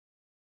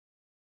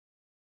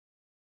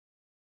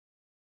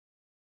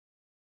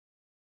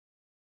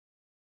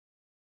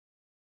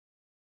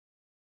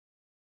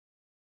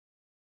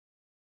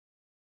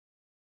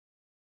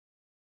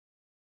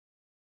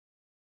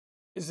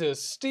Is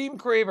this Steam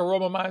Crave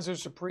Aromamizer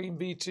Supreme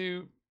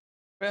V2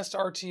 best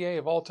RTA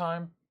of all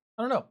time?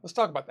 I don't know. Let's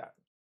talk about that.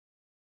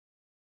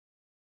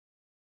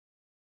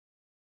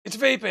 It's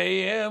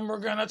VapeAM. We're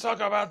going to talk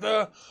about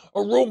the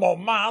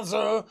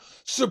Aromamizer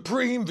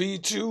Supreme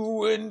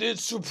V2 and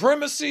its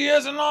supremacy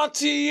as an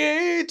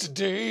RTA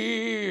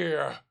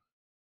today.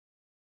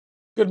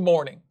 Good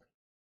morning.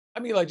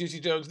 I'm Eli Juicy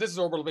Jones. This is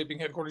Orbital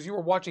Vaping Headquarters. You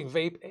are watching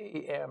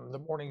VapeAM, the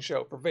morning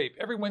show for Vape.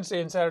 Every Wednesday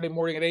and Saturday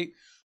morning at 8,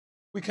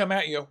 we come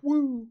at you.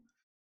 Woo!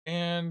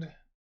 And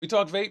we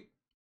talk vape,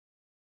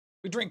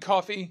 we drink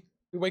coffee,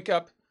 we wake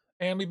up,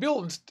 and we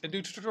build and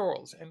do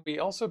tutorials. And we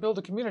also build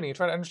a community and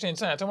try to understand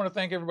science. I want to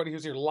thank everybody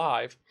who's here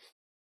live,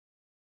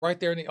 right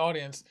there in the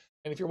audience.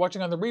 And if you're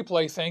watching on the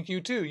replay, thank you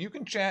too. You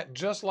can chat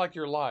just like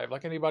you're live,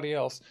 like anybody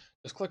else.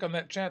 Just click on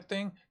that chat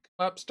thing,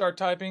 come up, start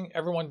typing.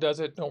 Everyone does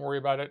it. Don't worry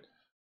about it.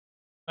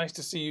 Nice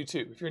to see you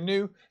too. If you're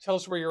new, tell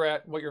us where you're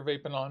at, what you're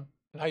vaping on,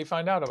 and how you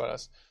find out about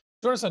us.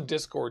 Join us on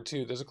Discord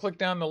too. There's a click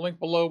down the link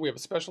below. We have a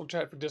special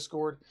chat for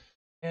Discord.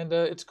 And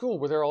it's cool.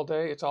 We're there all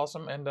day. It's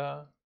awesome. And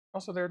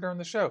also there during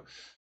the show.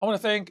 I want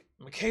to thank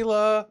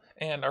Michaela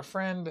and our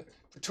friend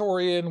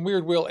Victorian,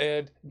 Weird Will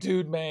Ed,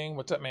 Dude Mang,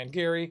 what's up man,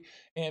 Gary,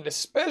 and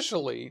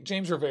especially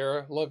James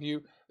Rivera, love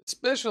you.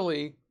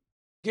 Especially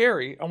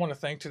Gary, I want to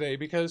thank today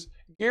because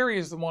Gary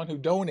is the one who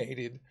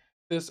donated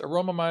this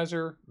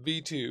Aromamizer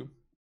V2,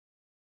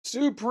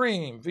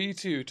 Supreme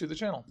V2 to the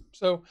channel.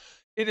 So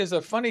it is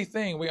a funny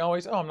thing. We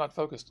always, oh, I'm not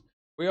focused.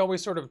 We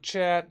always sort of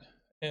chat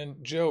and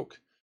joke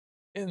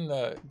in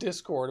the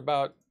Discord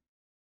about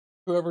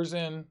whoever's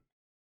in.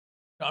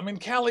 I'm in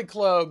Cali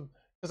Club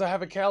because I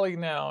have a Cali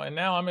now, and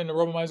now I'm in the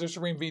Aromamizer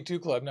Supreme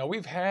V2 Club. Now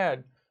we've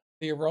had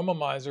the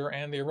Aromamizer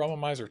and the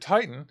Aromamizer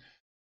Titan.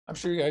 I'm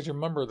sure you guys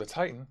remember the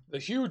Titan, the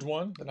huge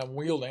one that I'm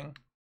wielding.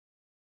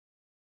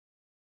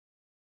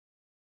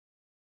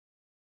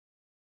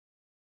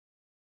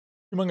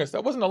 Humongous.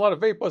 That wasn't a lot of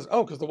vape, was it?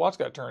 Oh, because the watch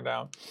got turned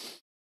down.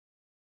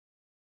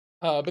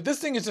 But this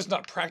thing is just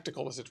not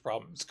practical is its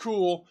problem. It's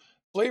cool.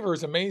 Flavor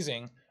is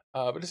amazing,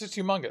 but it's just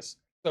humongous.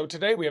 So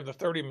today we have the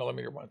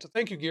 30mm one. So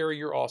thank you, Gary.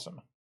 You're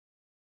awesome.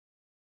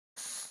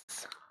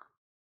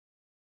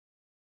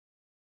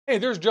 Hey,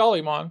 there's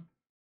Jollymon.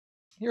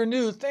 You're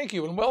new. Thank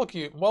you and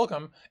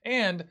welcome.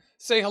 And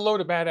say hello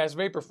to Badass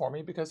Vapor for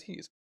me because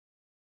he's.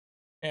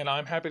 And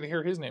I'm happy to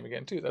hear his name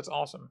again too. That's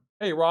awesome.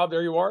 Hey, Rob,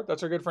 there you are.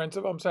 That's our good friend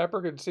Sip. I'm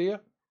Sapper. Good to see you.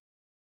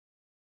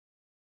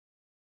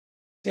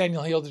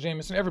 Daniel Hale to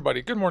Jameson.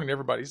 Everybody. Good morning,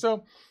 everybody.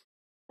 So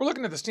we're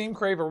looking at the Steam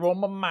Crave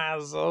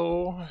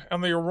Aromamizer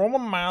and the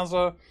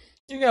Aromamizer.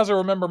 You guys will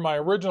remember my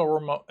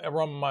original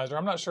Aromamizer.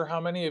 I'm not sure how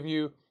many of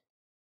you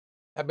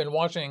have been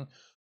watching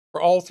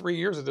for all 3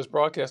 years of this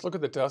broadcast. Look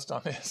at the dust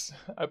on this.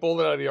 I pulled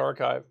it out of the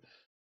archive.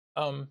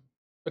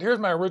 But here's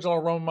my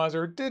original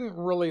Aromamizer. Didn't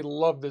really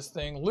love this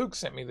thing. Luke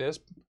sent me this,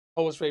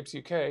 Polish Vapes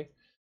UK.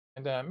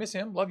 And miss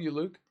him. Love you,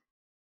 Luke.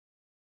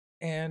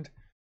 And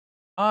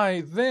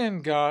I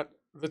then got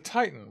the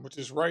Titan, which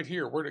is right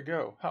here. Where'd it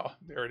go? Oh,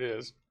 there it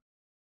is.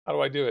 How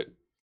do I do it?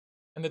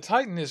 And the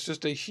Titan is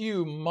just a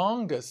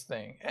humongous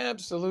thing.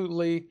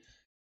 Absolutely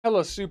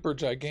hella super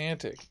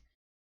gigantic.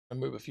 I'll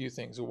move a few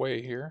things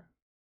away here.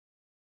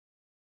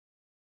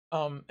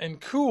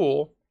 And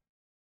cool,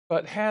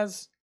 but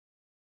has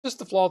just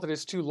the flaw that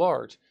it's too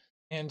large.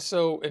 And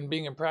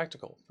being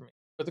impractical for me.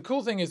 But the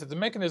cool thing is that the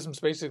mechanism is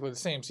basically the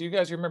same. So you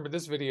guys who remember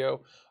this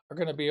video are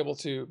going to be able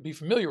to be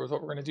familiar with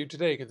what we're going to do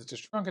today because it's a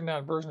shrunken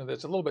down version of this.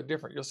 It's a little bit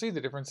different. You'll see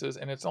the differences.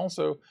 And it's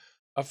also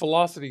a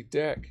velocity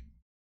deck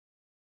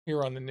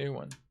here on the new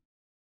one.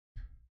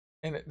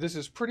 And this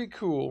is pretty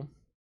cool.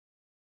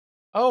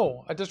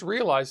 Oh, I just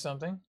realized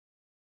something.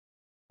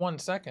 1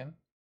 second.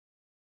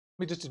 Let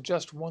me just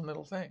adjust one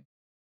little thing.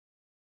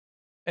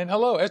 And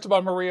hello,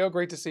 Esteban Mario.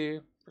 Great to see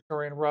you.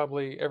 Victorian, Rob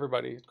Lee,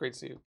 everybody. It's great to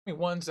see you. Give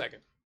me 1 second.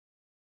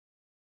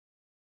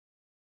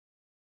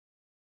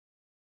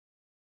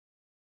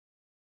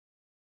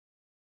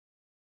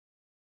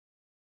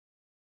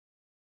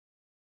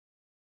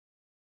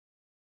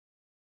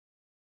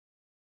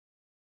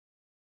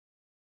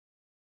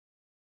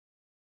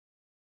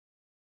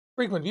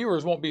 Frequent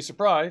viewers won't be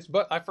surprised,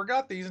 but I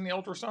forgot these in the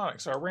ultrasonic,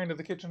 so I ran to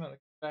the kitchen and I came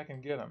back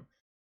and get them.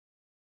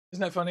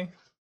 Isn't that funny?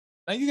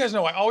 Now you guys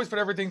know I always put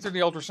everything through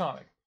the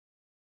ultrasonic.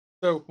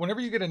 So whenever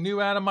you get a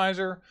new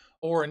atomizer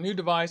or a new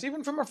device,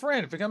 even from a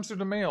friend, if it comes through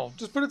the mail,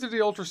 just put it through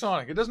the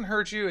ultrasonic. It doesn't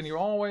hurt you, and you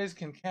always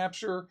can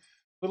capture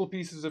little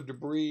pieces of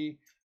debris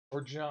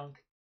or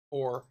junk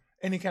or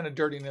any kind of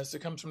dirtiness that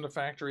comes from the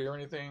factory or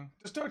anything.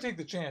 Just don't take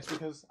the chance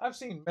because I've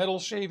seen metal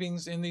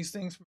shavings in these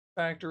things from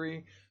the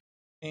factory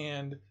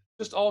and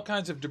just all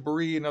kinds of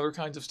debris and other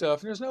kinds of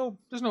stuff. And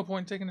there's no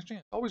point in taking a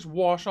chance. Always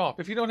wash off.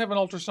 If you don't have an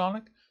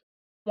ultrasonic,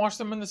 wash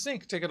them in the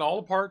sink. Take it all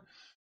apart.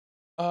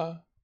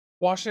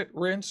 Wash it,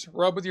 rinse,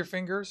 rub with your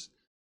fingers.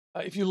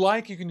 If you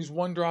like, you can use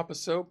 1 drop of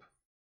soap,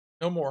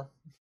 no more,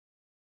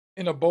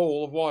 in a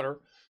bowl of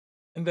water,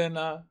 and then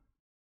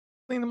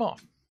clean them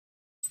off.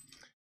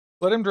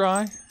 Let them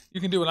dry.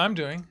 You can do what I'm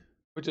doing,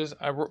 which is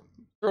I throw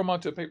them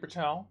onto a paper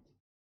towel.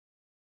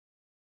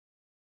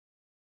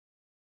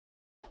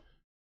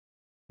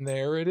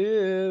 There it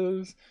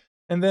is.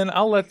 And then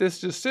I'll let this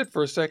just sit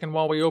for a second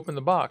while we open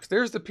the box.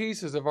 There's the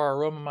pieces of our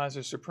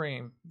Aromamizer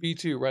Supreme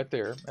V2 right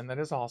there, and that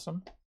is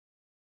awesome.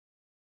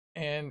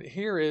 And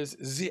here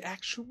is the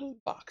actual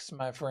box,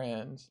 my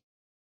friends.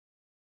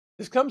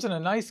 This comes in a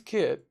nice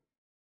kit.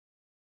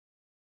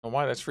 I don't know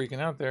why that's freaking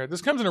out there.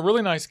 This comes in a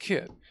really nice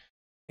kit.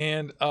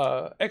 And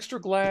extra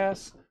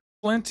glass,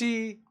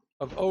 plenty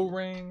of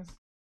O-rings,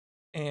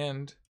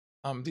 and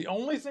the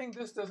only thing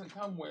this doesn't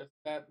come with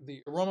that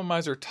the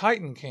Aromamizer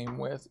Titan came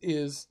with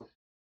is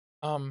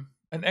an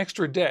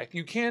extra deck.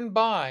 You can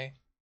buy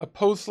a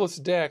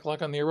postless deck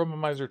like on the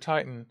Aromamizer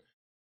Titan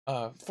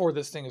for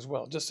this thing as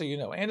well, just so you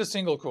know, and a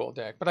single coil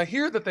deck. But I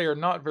hear that they are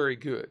not very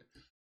good,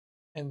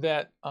 and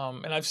that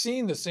and I've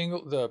seen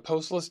the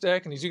postless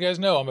deck, and as you guys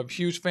know, I'm a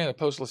huge fan of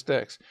postless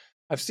decks.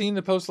 I've seen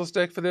the postless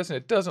deck for this, and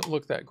it doesn't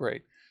look that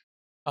great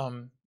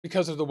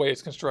because of the way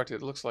it's constructed.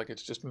 It looks like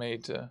it's just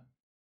made to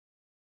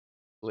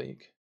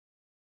leak.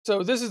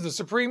 So this is the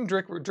Supreme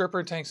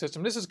Dripper Tank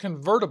System. This is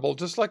convertible,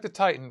 just like the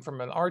Titan, from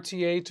an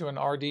RTA to an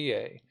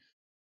RDA.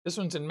 This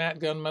one's in matte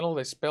gunmetal.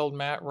 They spelled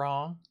matte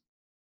wrong.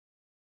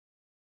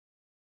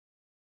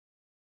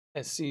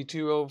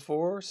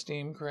 SC204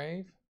 Steam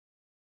Crave.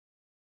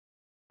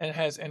 And it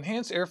has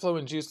enhanced airflow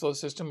and juice flow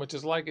system, which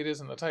is like it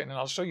is in the Titan. And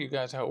I'll show you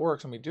guys how it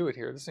works when we do it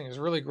here. This thing is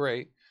really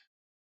great.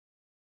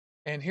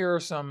 And here are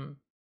some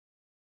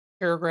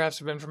paragraphs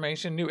of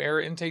information. New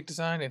air intake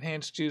design,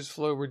 enhanced juice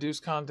flow,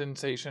 reduced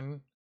condensation,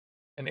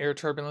 and air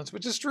turbulence,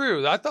 which is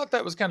true. I thought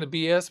that was kind of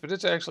BS, but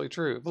it's actually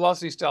true.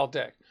 Velocity style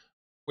deck,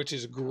 which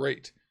is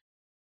great.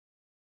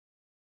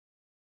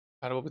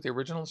 Compatible with the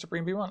original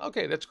Supreme V1.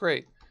 Okay, that's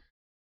great.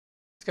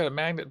 It's got a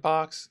magnet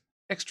box,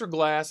 extra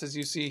glass, as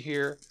you see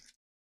here.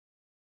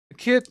 A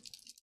kit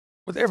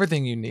with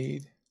everything you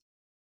need,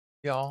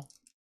 y'all.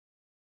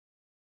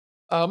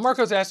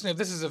 Marco's asking if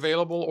this is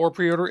available or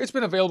pre-order. It's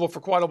been available for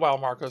quite a while,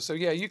 Marco. So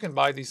yeah, you can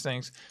buy these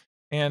things,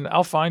 and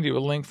I'll find you a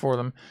link for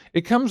them.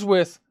 It comes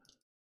with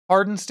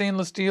hardened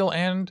stainless steel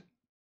and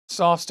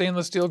soft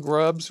stainless steel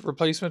grubs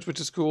replacements, which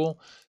is cool.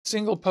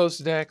 Single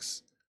post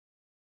decks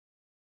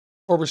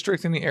for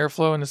restricting the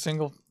airflow in the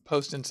single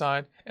post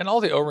inside, and all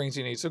the O-rings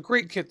you need. So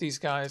great kit, these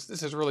guys.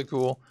 This is really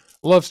cool.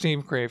 Love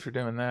Steam Crave for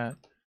doing that.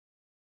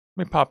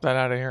 Let me pop that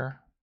out of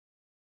here.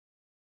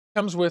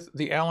 Comes with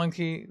the Allen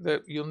key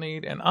that you'll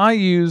need, and I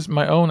use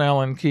my own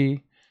Allen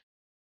key,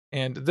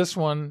 and this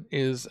one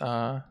is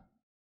I'm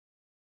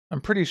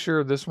pretty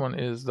sure this one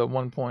is the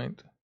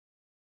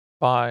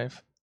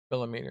 1.5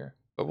 millimeter,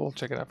 but we'll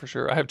check it out for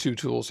sure. I have two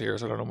tools here,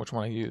 so I don't know which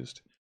one I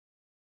used.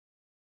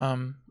 A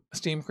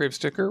Steam Crave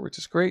sticker, which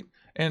is great,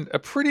 and a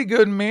pretty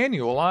good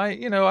manual. I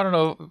don't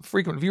know,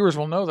 frequent viewers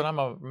will know that I'm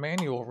a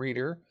manual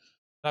reader.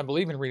 I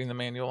believe in reading the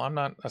manual. I'm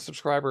not a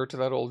subscriber to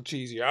that old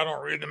cheesy, I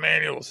don't read the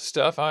manuals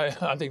stuff.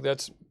 I think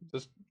that's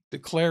just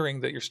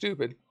declaring that you're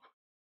stupid.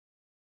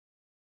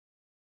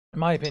 In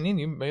my opinion,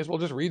 you may as well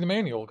just read the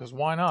manual, because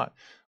why not?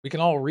 We can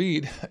all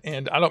read,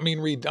 and I don't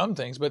mean read dumb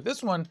things, but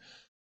this one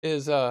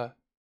is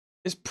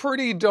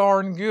pretty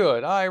darn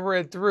good. I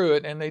read through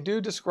it, and they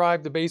do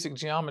describe the basic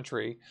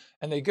geometry,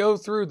 and they go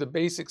through the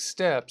basic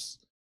steps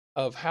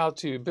of how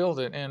to build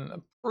it in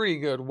a pretty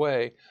good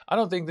way. I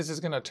don't think this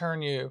is going to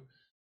turn you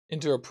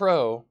into a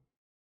pro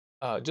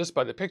just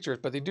by the pictures,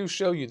 but they do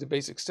show you the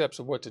basic steps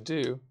of what to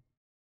do.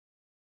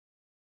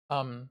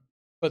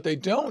 But they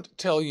don't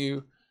tell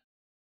you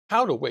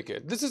how to wick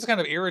it. This is kind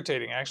of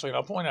irritating, actually, and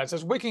I'll point out. It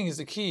says wicking is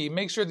the key.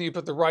 Make sure that you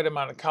put the right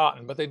amount of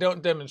cotton, but they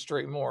don't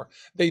demonstrate more.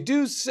 They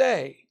do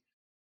say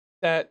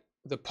that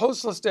the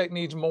postless deck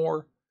needs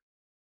more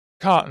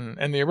cotton,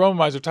 and the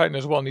Aromamizer Titan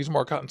as well needs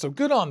more cotton, so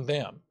good on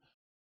them.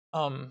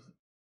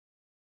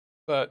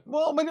 But,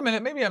 well, wait a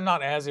minute, maybe I'm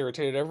not as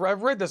irritated.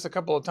 I've read this a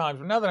couple of times,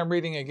 but now that I'm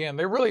reading again,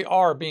 they really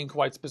are being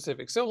quite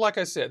specific. So, like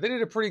I said, they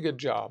did a pretty good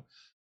job.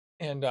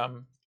 And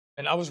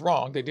I was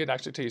wrong. They did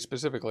actually tell you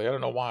specifically. I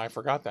don't know why I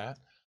forgot that.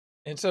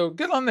 And so,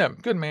 good on them.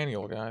 Good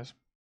manual, guys.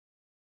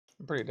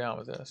 I'm pretty down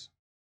with this.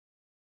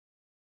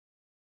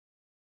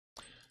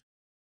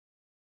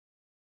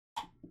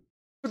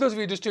 For those of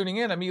you just tuning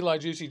in, I'm Eli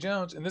Juicy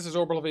Jones, and this is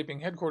Orbital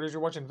Vaping Headquarters.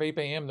 You're watching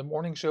VapeAM, the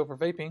morning show for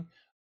vaping.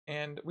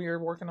 And we are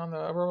working on the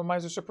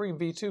Aromamizer Supreme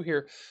V2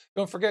 here.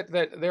 Don't forget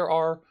that there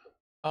are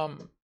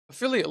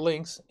affiliate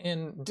links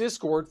in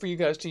Discord for you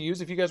guys to use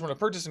if you guys want to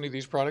purchase any of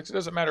these products. It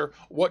doesn't matter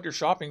what you're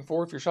shopping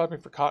for. If you're shopping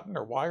for cotton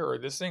or wire or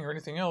this thing or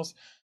anything else,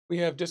 we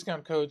have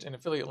discount codes and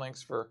affiliate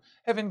links for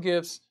Heaven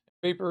Gifts,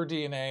 Vapor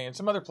DNA, and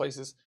some other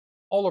places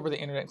all over the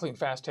internet, including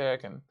Fast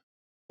Tech. And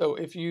so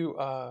if you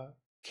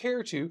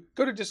care to,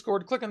 go to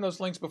Discord, click on those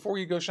links before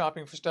you go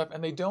shopping for stuff,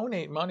 and they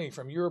donate money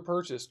from your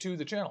purchase to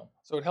the channel.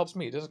 So it helps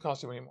me. It doesn't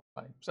cost you any more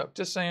money. So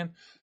just saying,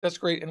 that's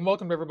great. And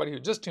welcome to everybody who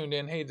just tuned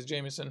in. Hey, this is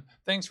Jameson.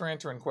 Thanks for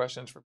answering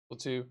questions for people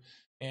too.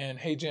 And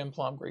hey, Jim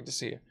Plum, great to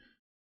see you.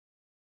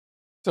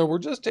 So we're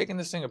just taking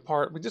this thing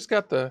apart. We just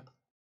got the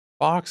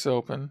box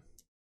open.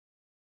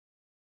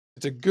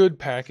 It's a good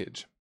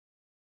package.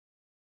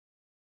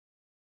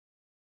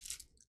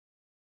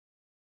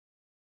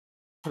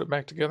 Put it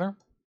back together.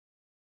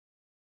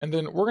 And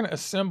then we're going to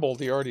assemble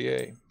the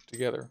RDA.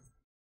 together.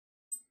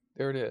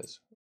 There it is.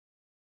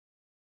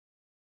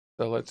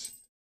 So let's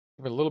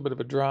give it a little bit of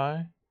a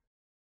dry.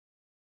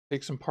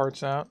 Take some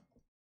parts out.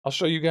 I'll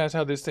show you guys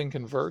how this thing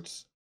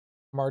converts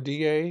from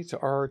RTA to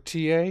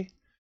RTA.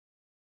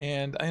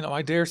 And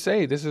I dare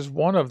say this is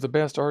one of the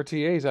best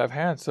RTAs I've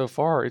had so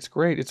far. It's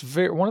great. It's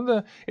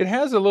it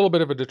has a little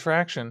bit of a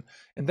detraction,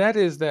 and that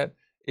is that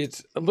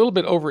it's a little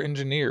bit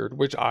over-engineered,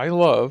 which I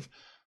love,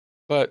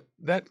 but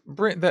that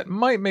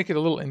might make it a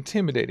little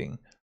intimidating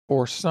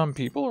for some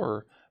people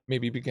or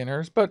maybe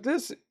beginners. But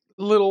this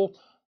little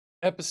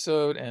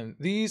episode and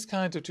these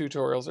kinds of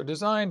tutorials are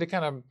designed to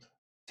kind of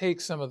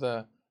take some of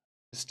the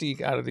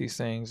mystique out of these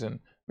things and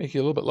make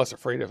you a little bit less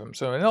afraid of them.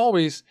 So, and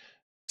always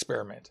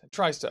experiment,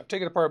 try stuff,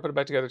 take it apart, put it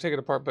back together, take it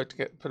apart, put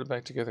it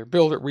back together,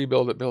 build it,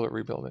 rebuild it, build it,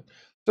 rebuild it.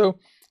 So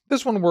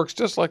this one works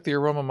just like the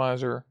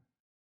Aromamizer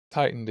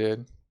Titan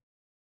did.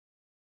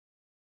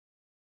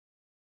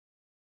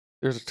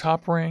 There's a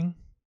top ring,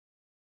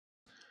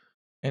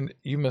 and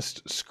you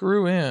must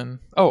screw in.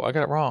 Oh, I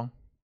got it wrong.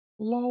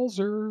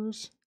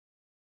 Lolzers.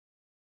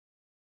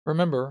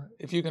 Remember,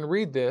 if you can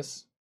read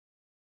this,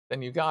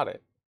 then you got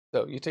it.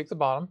 So you take the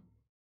bottom,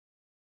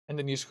 and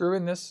then you screw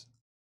in this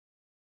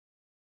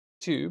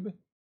tube.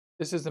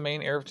 This is the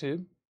main air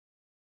tube.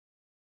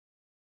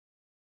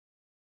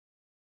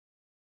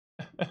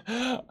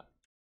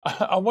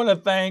 I want to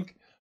thank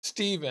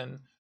Steven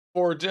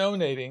for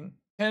donating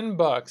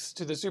 $10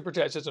 to the Super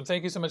Chat system.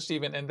 Thank you so much,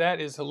 Steven. And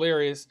that is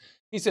hilarious.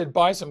 He said,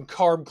 buy some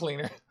carb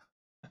cleaner.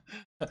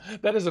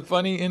 That is a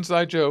funny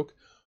inside joke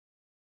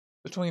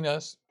between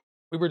us.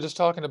 We were just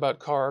talking about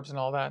carbs and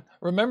all that.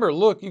 Remember,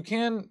 look, you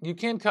can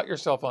cut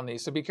yourself on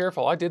these, so be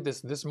careful. I did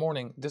this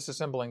morning,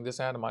 disassembling this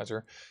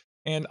atomizer.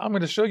 And I'm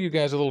going to show you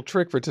guys a little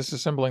trick for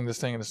disassembling this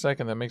thing in a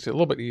second that makes it a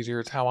little bit easier.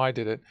 It's how I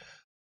did it.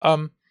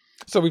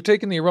 So we've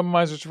taken the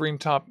Aromamizer Supreme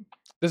top.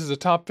 This is a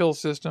top fill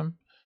system.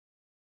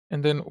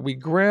 And then we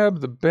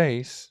grab the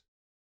base.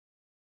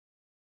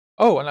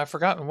 Oh, and I've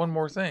forgotten one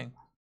more thing.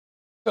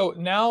 So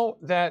now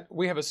that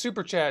we have a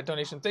Super Chat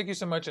donation, thank you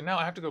so much. And now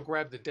I have to go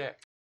grab the deck.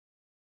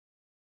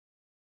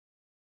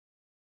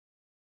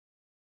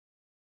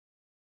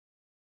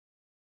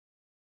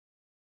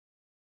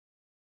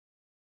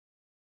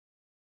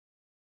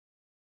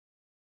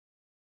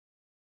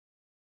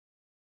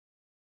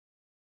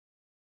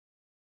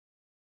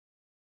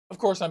 Of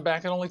course, I'm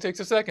back. It only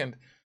takes a second.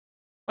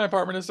 My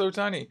apartment is so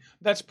tiny.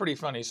 That's pretty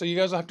funny. So you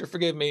guys will have to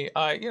forgive me.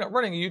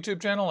 Running a YouTube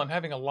channel and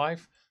having a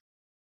life,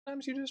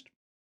 sometimes you just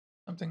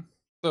something.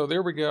 So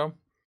there we go.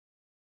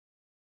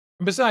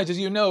 And besides, as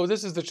you know,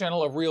 this is the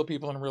channel of real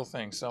people and real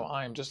things. So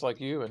I am just like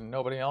you and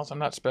nobody else. I'm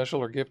not special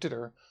or gifted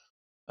or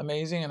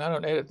amazing, and I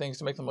don't edit things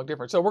to make them look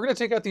different. So we're going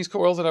to take out these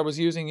coils that I was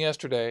using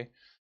yesterday,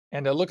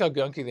 and look how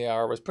gunky they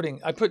are.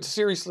 I put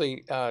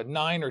seriously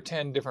 9 or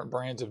 10 different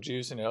brands of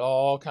juice in it,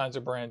 all kinds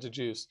of brands of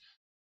juice.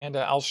 And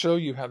I'll show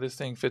you how this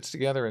thing fits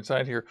together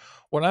inside here.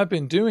 What I've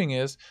been doing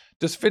is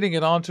just fitting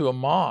it onto a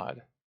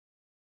mod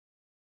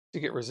to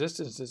get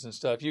resistances and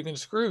stuff. You can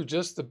screw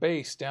just the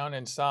base down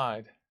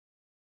inside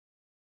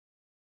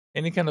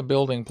any kind of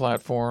building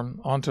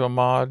platform onto a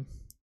mod.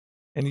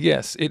 And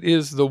yes, it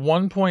is the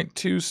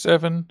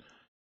 1.27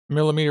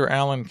 millimeter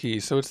Allen key.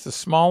 So it's the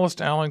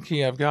smallest Allen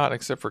key I've got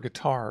except for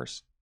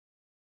guitars.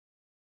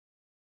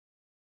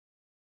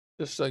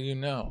 Just so you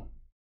know.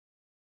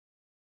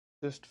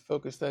 Just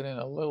focus that in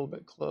a little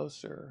bit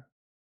closer.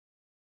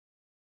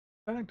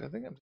 In fact, I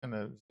think I'm just going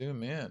to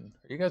zoom in.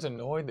 Are you guys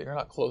annoyed that you're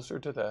not closer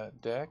to the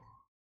deck?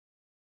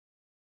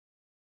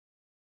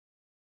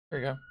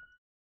 There you go.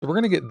 So we're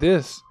going to get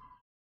this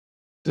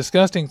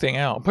disgusting thing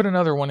out. Put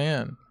another one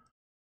in.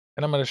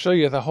 And I'm going to show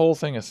you the whole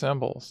thing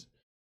assembles.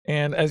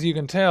 And as you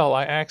can tell,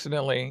 I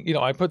accidentally,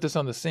 I put this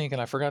on the sink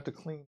and I forgot to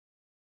clean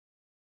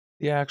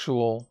the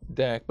actual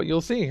deck. But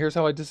you'll see, here's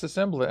how I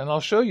disassembled it. And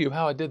I'll show you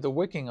how I did the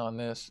wicking on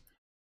this.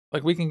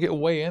 Like, we can get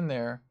way in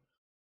there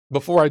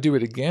before I do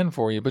it again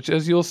for you. But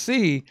as you'll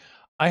see,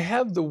 I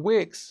have the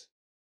wicks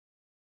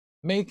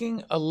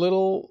making a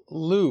little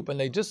loop, and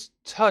they just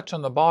touch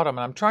on the bottom.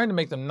 And I'm trying to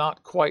make them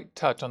not quite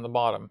touch on the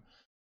bottom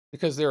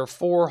because there are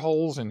 4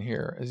 holes in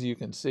here, as you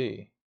can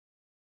see.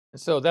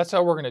 And so that's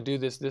how we're going to do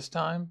this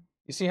time.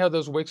 You see how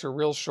those wicks are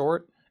real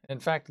short?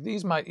 In fact,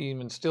 these might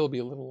even still be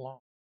a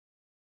little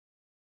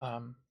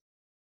long.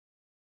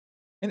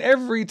 And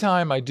every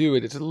time I do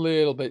it, it's a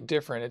little bit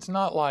different. It's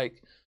not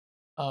like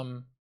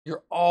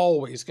you're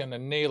always going to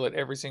nail it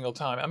every single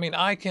time. I mean,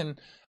 I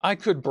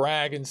could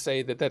brag and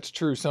say that that's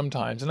true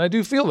sometimes, and I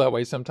do feel that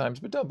way sometimes,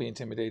 but don't be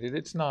intimidated.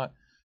 It's not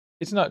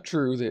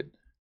true that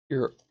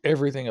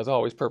everything is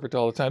always perfect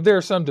all the time. There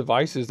are some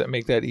devices that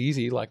make that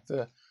easy, like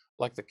the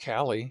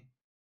Cali,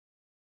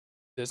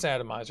 this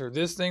atomizer.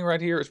 This thing right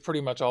here is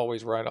pretty much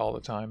always right all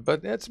the time,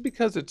 but that's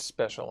because it's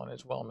special and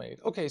it's well made.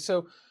 Okay,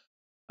 so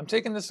I'm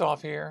taking this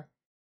off here.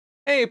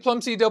 Hey,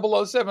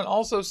 Plumsy007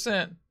 also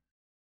sent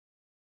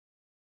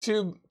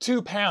 2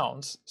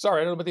 pounds.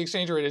 Sorry, I don't know what the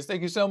exchange rate is.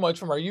 Thank you so much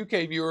from our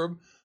UK viewer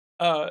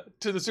to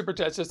the Super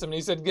Chat system. And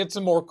he said, get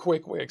some more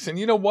quick wicks. And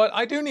you know what?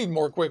 I do need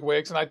more quick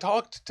wicks. And I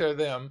talked to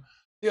them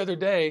the other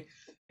day,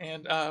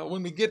 And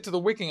when we get to the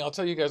wicking, I'll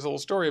tell you guys a little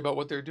story about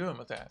what they're doing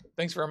with that.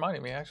 Thanks for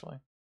reminding me, actually.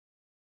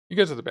 You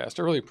guys are the best.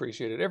 I really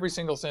appreciate it. Every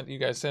single cent that you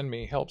guys send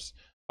me helps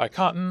buy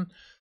cotton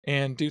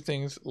and do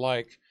things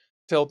like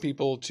tell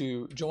people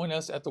to join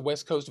us at the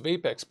West Coast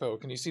Vape Expo.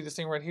 Can you see this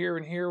thing right here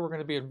and here? We're going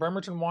to be in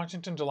Bremerton,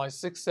 Washington, July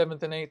 6th,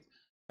 7th, and 8th.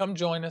 Come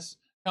join us.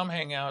 Come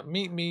hang out.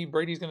 Meet me.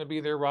 Brady's going to be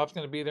there. Rob's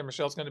going to be there.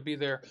 Michelle's going to be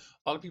there.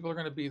 A lot of people are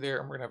going to be there,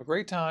 and we're going to have a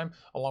great time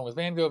along with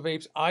Van Gogh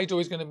Vapes.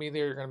 iJoy's going to be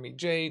there. You're going to meet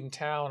Jade and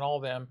Tao and all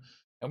of them,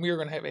 and we are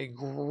going to have a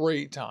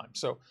great time.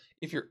 So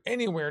if you're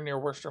anywhere near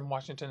Western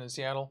Washington and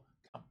Seattle,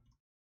 come.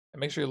 And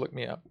make sure you look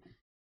me up.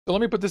 So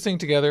let me put this thing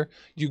together.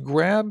 You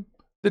grab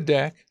the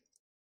deck,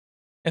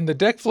 and the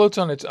deck floats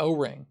on its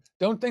O-ring.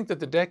 Don't think that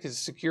the deck is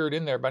secured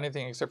in there by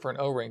anything except for an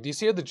O-ring. Do you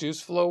see how the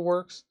juice flow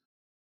works?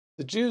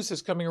 The juice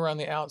is coming around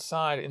the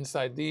outside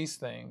inside these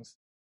things,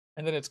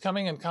 and then it's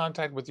coming in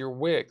contact with your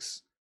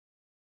wicks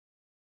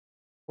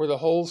where the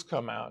holes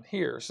come out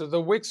here. So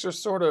the wicks are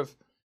sort of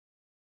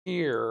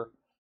here,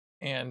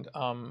 and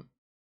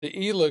the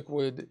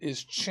e-liquid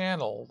is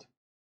channeled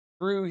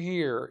through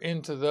here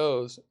into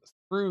those,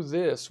 through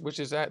this, which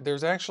is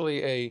there's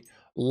actually a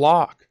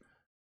lock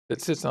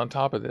that sits on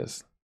top of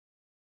this.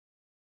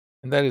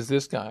 And that is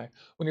this guy.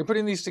 When you're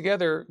putting these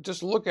together,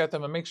 just look at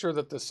them and make sure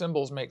that the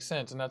symbols make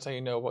sense, and that's how you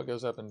know what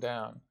goes up and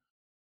down.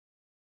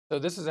 So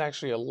this is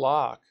actually a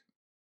lock,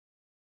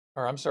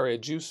 or I'm sorry, a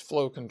juice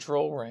flow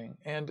control ring.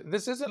 And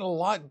this isn't a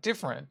lot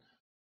different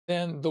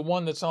than the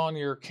one that's on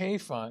your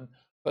K-Fun,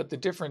 but the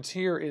difference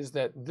here is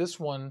that this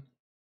one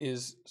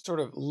is sort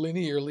of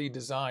linearly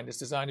designed. It's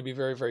designed to be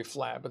very, very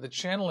flat, but the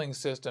channeling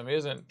system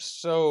isn't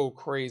so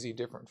crazy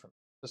different from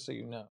it, just so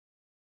you know.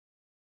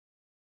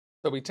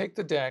 So we take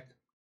the deck,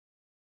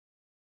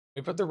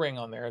 we put the ring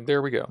on there, and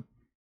there we go.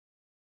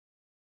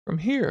 From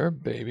here,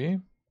 baby,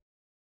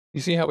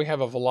 you see how we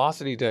have a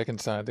velocity deck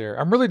inside there.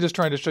 I'm really just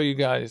trying to show you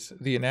guys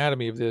the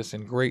anatomy of this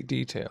in great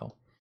detail.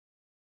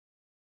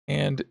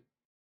 And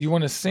you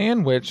want to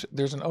sandwich,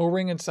 there's an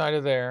O-ring inside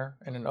of there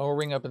and an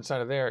O-ring up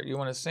inside of there. You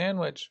want to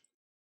sandwich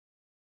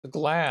the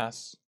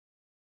glass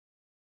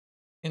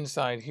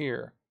inside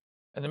here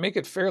and to make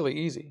it fairly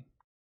easy.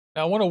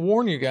 Now I want to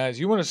warn you guys,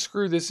 you want to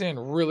screw this in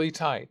really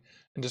tight.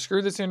 And to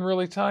screw this in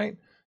really tight,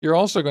 you're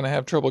also going to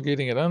have trouble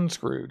getting it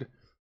unscrewed.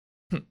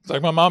 It's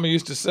like my mama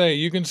used to say,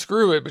 you can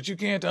screw it, but you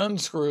can't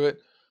unscrew it.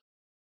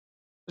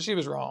 But she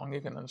was wrong.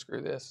 You can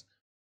unscrew this.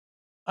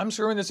 I'm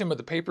screwing this in with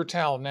a paper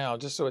towel now,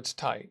 just so it's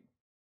tight.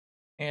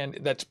 And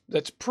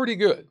that's pretty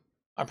good.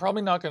 I'm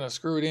probably not going to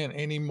screw it in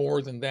any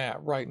more than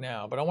that right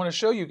now. But I want to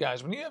show you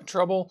guys, when you have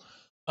trouble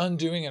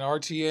undoing an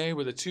RTA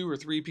with a 2 or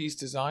 3 piece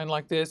design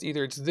like this,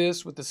 either it's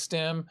this with the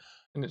stem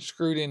and it's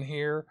screwed in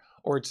here,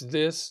 or it's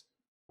this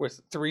with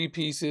 3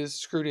 pieces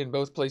screwed in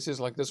both places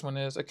like this one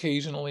is.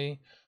 Occasionally,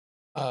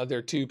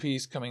 they're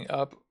 2-piece coming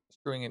up,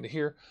 screwing into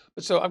here.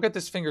 But so I've got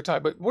this finger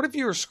tight, but what if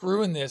you were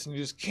screwing this and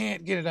you just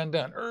can't get it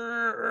undone?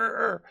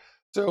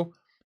 So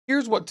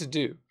here's what to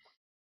do.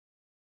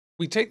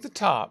 We take the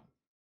top,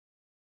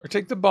 or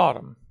take the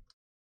bottom,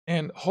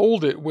 and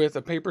hold it with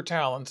a paper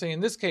towel. And say,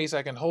 in this case,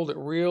 I can hold it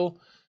real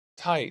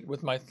tight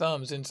with my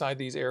thumbs inside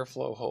these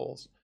airflow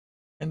holes.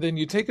 And then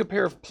you take a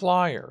pair of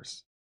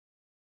pliers,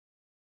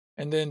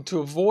 and then to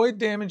avoid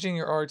damaging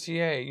your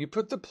RTA, you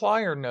put the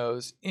plier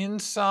nose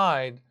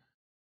inside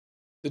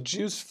the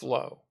juice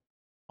flow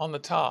on the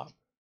top,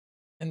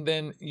 and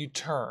then you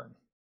turn.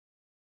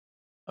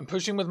 I'm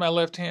pushing with my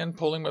left hand,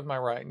 pulling with my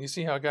right, and you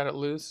see how I got it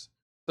loose?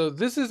 So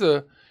this is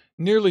a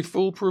nearly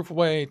foolproof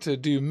way to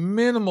do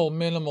minimal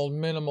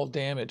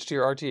damage to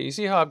your RTA. You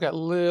see how I've got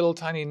little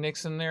tiny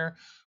nicks in there,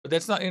 but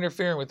that's not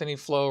interfering with any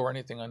flow or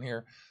anything on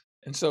here.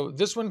 And so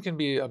this one can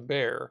be a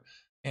bear,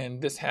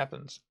 and this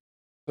happens.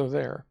 So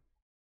there.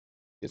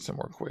 Get some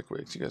more quick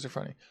wicks. You guys are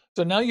funny.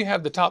 So now you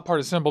have the top part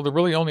assembled. The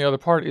really only other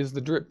part is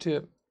the drip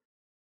tip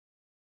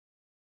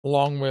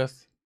along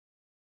with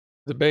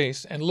the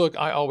base. And look,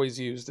 I always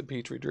use the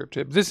Petri drip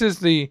tip. This is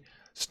the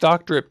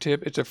stock drip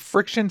tip. It's a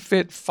friction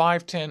fit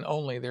 510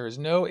 only. There is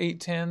no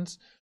 810s.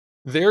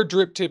 Their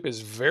drip tip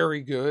is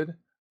very good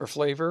for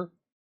flavor.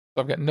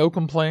 So I've got no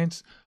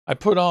complaints. I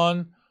put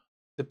on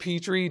the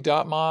Petri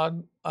Dot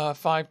Mod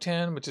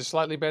 510, which is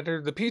slightly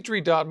better. The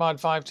Petri Dot Mod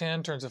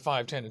 510 turns a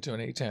 510 into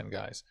an 810,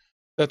 guys.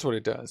 That's what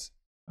it does.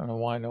 I don't know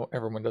why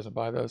everyone doesn't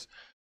buy those.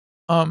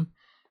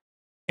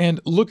 And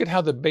look at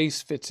how the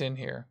base fits in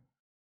here.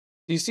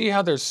 Do you see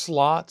how there's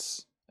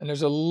slots? And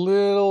there's a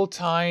little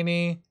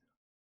tiny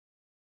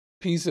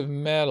piece of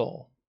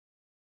metal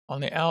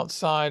on the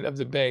outside of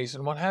the base.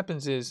 And what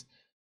happens is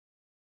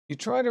you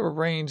try to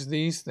arrange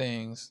these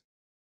things,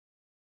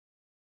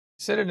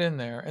 set it in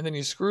there, and then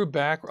you screw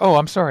back. Oh,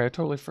 I'm sorry. I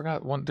totally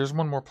forgot. There's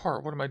one more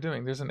part. What am I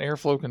doing? There's an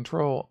airflow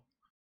control.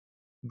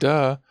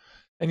 Duh.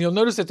 And you'll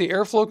notice that the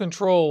airflow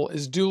control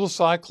is dual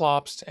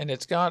cyclops, and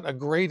it's got a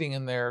grating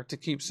in there to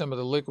keep some of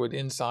the liquid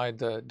inside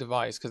the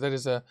device, because that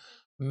is a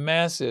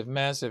massive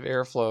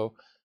airflow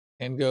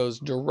and goes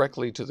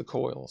directly to the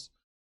coils.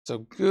 So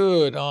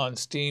good on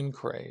Steam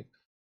Crave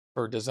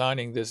for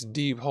designing this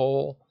deep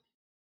hole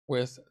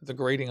with the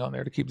grating on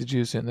there to keep the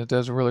juice in. That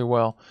does really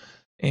well.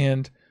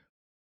 And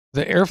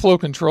the airflow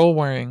control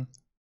wiring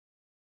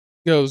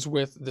goes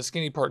with the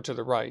skinny part to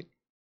the right.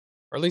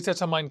 Or at least that's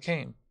how mine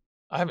came.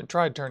 I haven't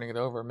tried turning it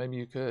over. Maybe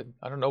you could.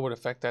 I don't know what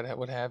effect that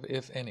would have,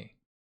 if any.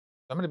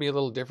 I'm going to be a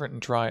little different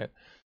and try it.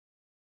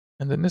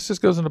 And then this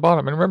just goes in the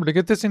bottom. And remember, to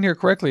get this in here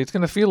correctly, it's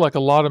going to feel like a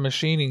lot of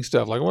machining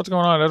stuff. Like, what's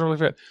going on? It doesn't really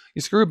fit.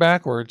 You screw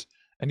backwards,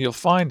 and you'll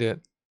find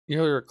it.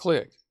 You hear a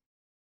click.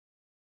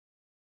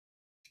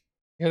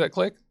 You hear that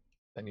click?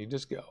 Then you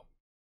just go.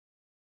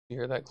 You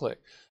hear that click.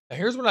 Now,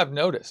 here's what I've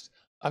noticed.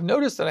 I've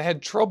noticed that I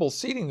had trouble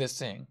seating this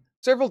thing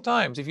several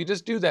times. If you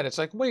just do that, it's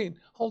like, wait,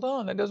 hold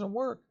on, that doesn't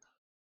work.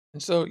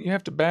 And so you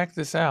have to back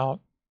this out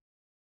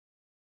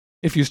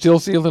if you still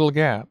see a little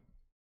gap.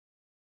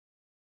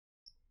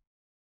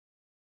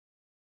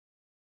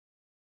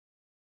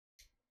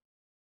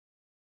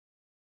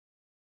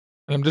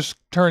 And I'm just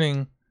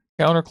turning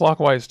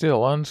counterclockwise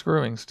still,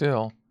 unscrewing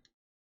still.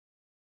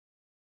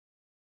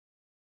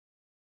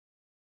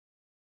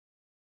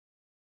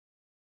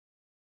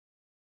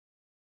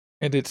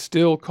 And it's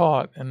still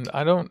caught, and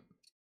I don't,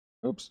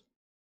 oops.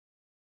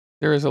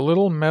 There is a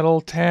little metal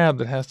tab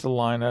that has to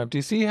line up. Do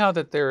you see how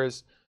that there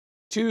is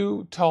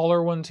two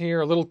taller ones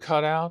here, a little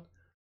cutout?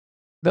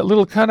 That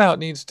little cutout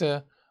needs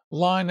to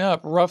line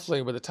up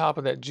roughly with the top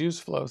of that juice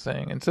flow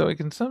thing. And so it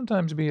can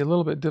sometimes be a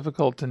little bit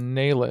difficult to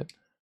nail it.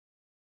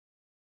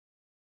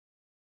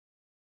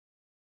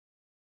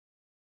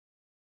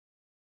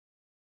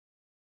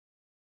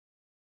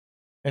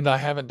 And I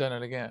haven't done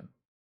it again.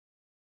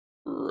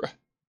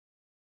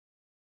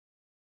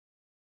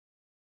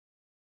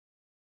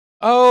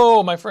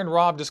 Oh, my friend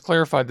Rob just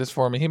clarified this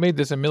for me. He made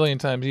this a million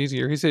times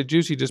easier. He said,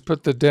 Juicy, just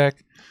put the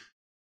deck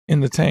in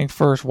the tank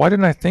first. Why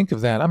didn't I think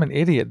of that? I'm an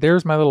idiot.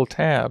 There's my little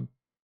tab.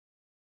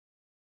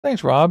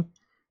 Thanks, Rob.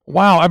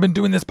 Wow, I've been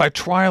doing this by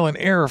trial and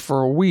error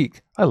for a week.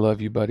 I love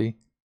you, buddy.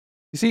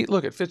 You see,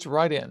 look, it fits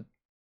right in.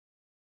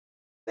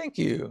 Thank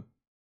you.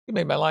 You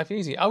made my life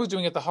easy. I was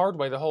doing it the hard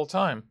way the whole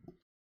time.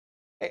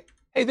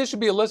 Hey, this should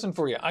be a lesson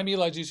for you. I'm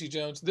Eli Juicy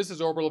Jones. This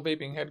is Orbital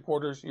Vaping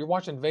Headquarters. You're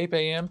watching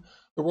VapeAM,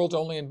 the world's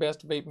only and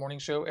best vape morning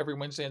show, every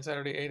Wednesday and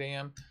Saturday, 8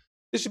 a.m.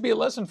 This should be a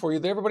lesson for you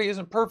that everybody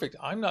isn't perfect.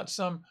 I'm not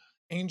some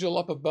angel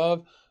up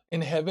above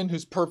in heaven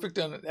who's perfect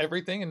on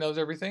everything and knows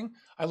everything.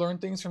 I learn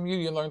things from you.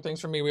 You learn things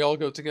from me. We all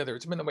go together.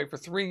 It's been that way for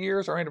 3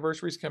 years. Our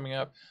anniversary's coming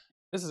up.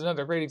 This is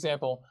another great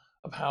example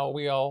of how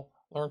we all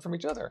learn from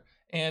each other.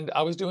 And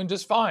I was doing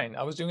just fine.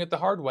 I was doing it the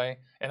hard way,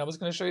 and I was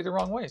going to show you the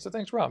wrong way. So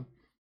thanks, Rob.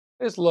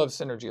 I just love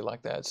synergy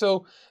like that.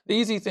 So the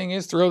easy thing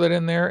is throw that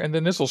in there, and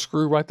then this will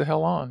screw right the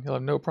hell on. You'll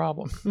have no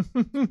problem.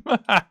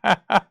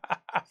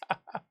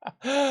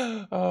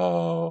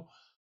 Oh,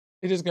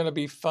 it is going to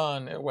be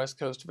fun at West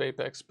Coast Vape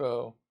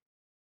Expo.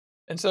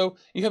 And so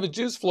you have a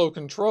juice flow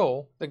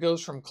control that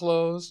goes from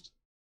closed.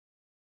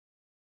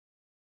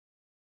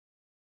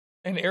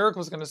 And Eric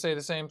was going to say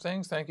the same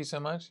things. Thank you so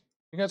much.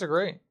 You guys are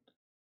great.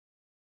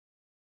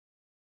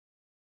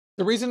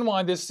 The reason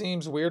why this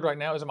seems weird right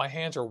now is that my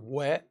hands are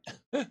wet.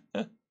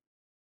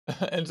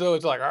 And so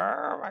it's like,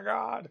 oh my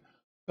God.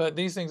 But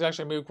these things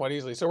actually move quite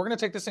easily. So we're going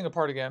to take this thing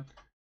apart again.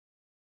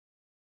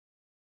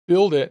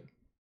 Build it.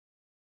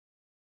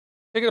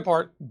 Take it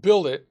apart,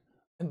 build it.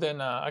 And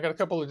then I got a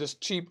couple of just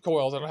cheap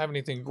coils. I don't have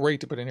anything great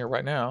to put in here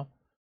right now.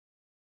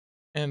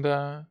 And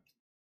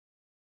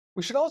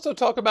we should also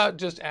talk about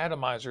just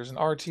atomizers and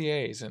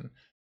RTAs and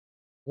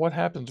what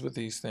happens with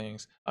these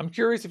things. I'm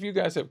curious if you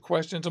guys have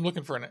questions. I'm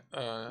looking for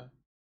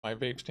my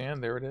vape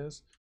stand. There it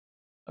is.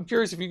 I'm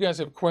curious if you guys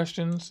have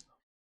questions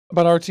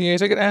about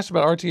RTAs. I get asked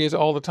about RTAs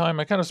all the time.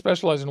 I kind of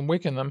specialize in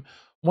wicking them.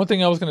 One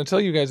thing I was going to tell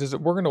you guys is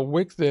that we're going to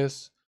wick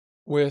this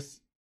with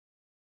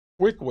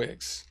quick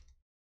wicks.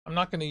 I'm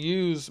not going to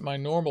use my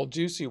normal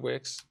juicy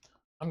wicks.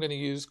 I'm going to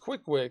use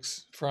quick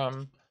wicks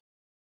from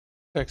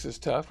Texas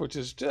Tough, which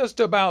is just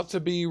about to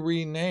be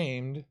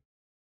renamed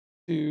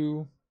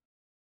to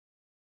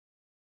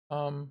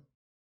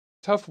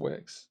Tough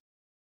Wicks.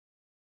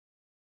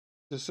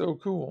 This is so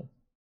cool.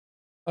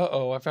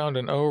 Uh-oh, I found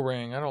an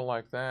O-ring. I don't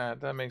like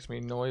that. That makes me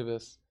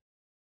nervous.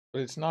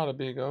 But it's not a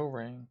big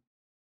O-ring.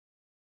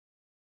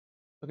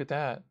 Look at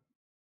that.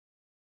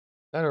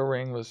 That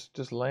O-ring was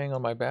just laying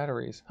on my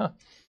batteries. Huh.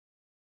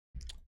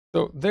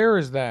 So there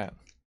is that.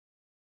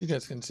 You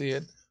guys can see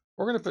it.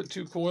 We're going to put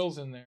 2 coils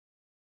in there.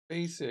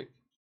 Basic,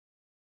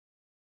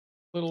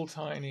 little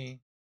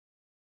tiny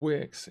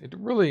wicks. It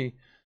really,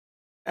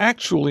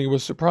 actually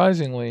was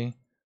surprisingly,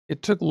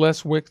 it took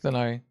less wick than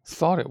I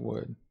thought it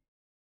would,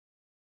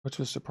 which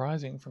was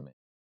surprising for me.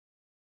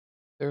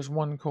 There's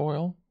 1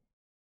 coil.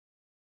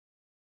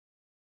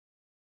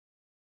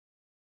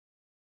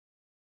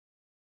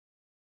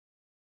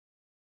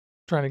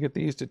 Trying to get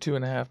these to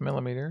 2.5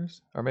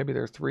 millimeters, or maybe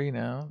they're 3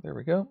 now. There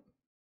we go. Let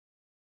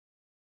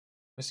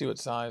me see what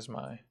size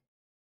my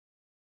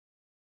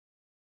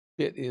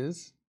bit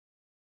is.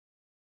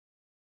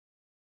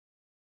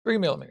 3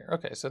 millimeter.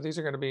 Okay, so these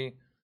are going to be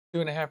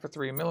 2.5 or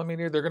 3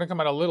 millimeter. They're going to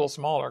come out a little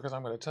smaller because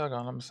I'm going to tug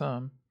on them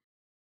some.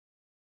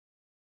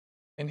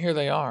 And here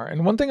they are.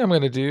 And one thing I'm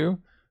going to do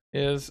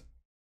is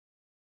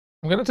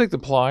I'm going to take the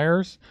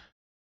pliers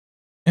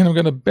and I'm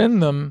going to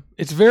bend them.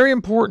 It's very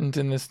important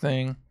in this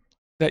thing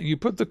that you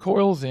put the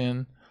coils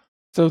in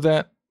so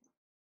that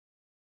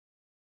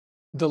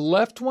the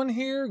left one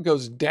here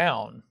goes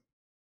down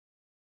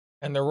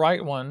and the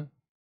right one,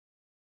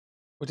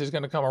 which is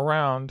going to come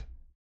around,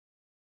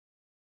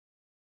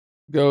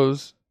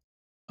 goes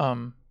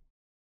to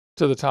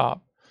the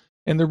top.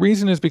 And the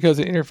reason is because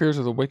it interferes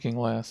with the wicking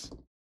less.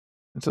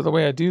 And so the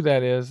way I do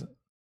that is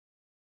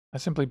I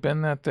simply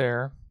bend that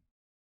there.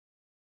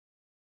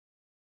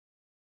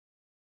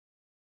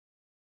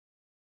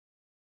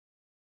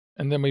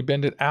 And then we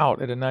bend it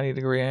out at a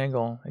 90-degree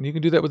angle. And you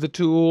can do that with a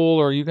tool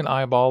or you can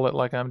eyeball it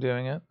like I'm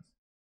doing it.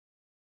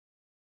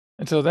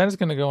 And so that is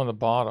going to go on the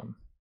bottom.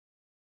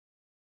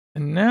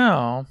 And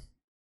now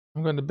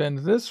I'm going to bend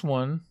this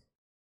one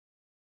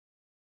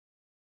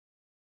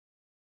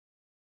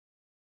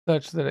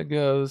such that it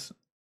goes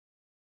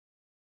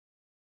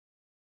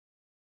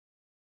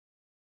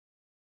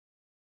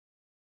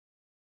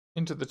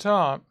into the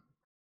top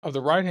of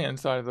the right-hand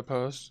side of the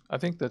post. I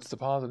think that's the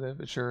positive.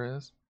 It sure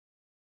is.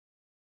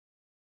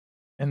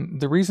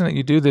 And the reason that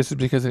you do this is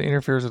because it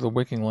interferes with the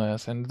wicking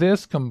less. And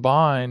this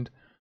combined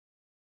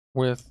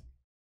with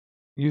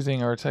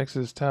using our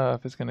Texas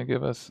Tough is going to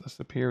give us a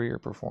superior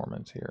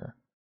performance here.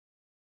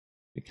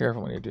 Be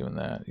careful when you're doing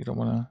that. You don't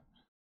want to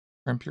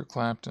crimp your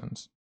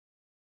Claptons.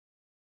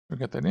 We'll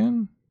get that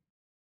in.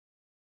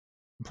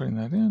 I'm putting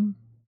that in.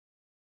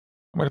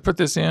 I'm going to put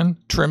this in,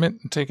 trim it,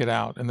 and take it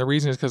out. And the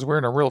reason is because we're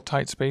in a real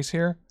tight space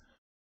here.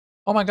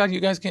 Oh my God, you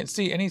guys can't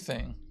see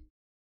anything.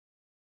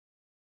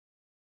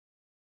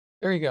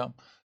 There you go.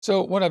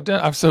 So what I've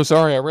done, I'm so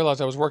sorry, I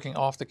realized I was working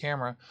off the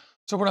camera.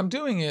 So what I'm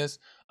doing is,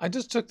 I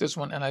just took this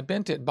one and I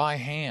bent it by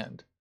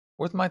hand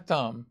with my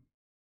thumb.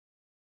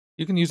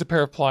 You can use a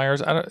pair of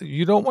pliers.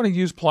 You don't want to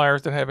use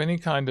pliers that have any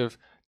kind of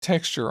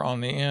texture on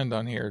the end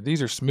on here.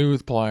 These are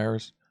smooth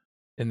pliers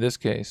in this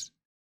case,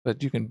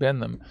 but you can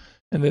bend them.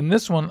 And then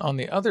this one on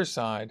the other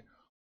side,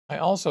 I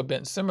also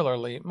bent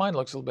similarly. Mine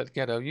looks a little bit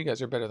ghetto. You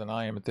guys are better than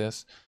I am at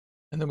this.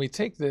 And then we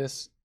take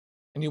this,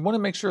 and you want to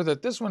make sure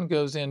that this one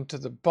goes into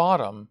the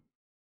bottom.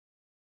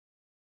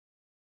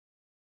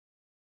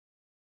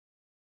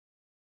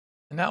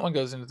 And that one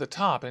goes into the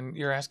top. And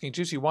you're asking,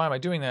 Juicy, why am I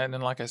doing that? And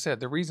then, like I said,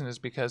 the reason is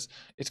because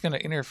it's going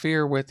to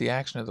interfere with the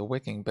action of the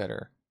wicking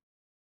better.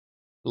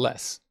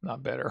 Less,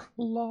 not better.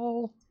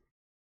 Lol.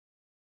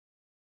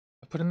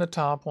 I put in the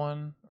top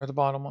one, or the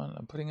bottom one.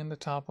 I'm putting in the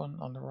top one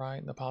on the right,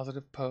 in the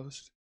positive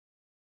post.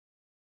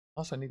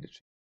 Also, I need to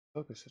change the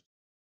focus. It's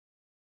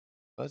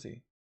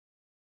fuzzy.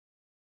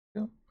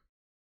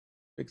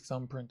 Big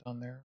thumbprint on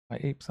there. My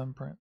ape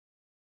thumbprint.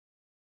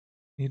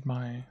 Need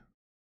my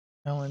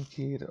Allen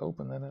key to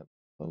open that up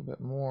a little bit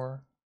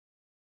more.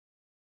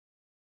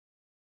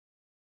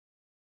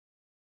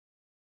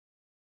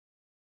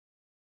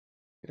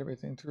 Get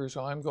everything through.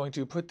 So I'm going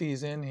to put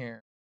these in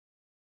here.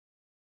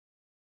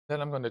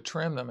 Then I'm going to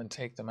trim them and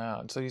take them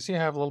out. So you see I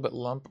have a little bit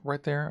lump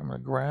right there. I'm going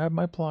to grab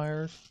my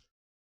pliers.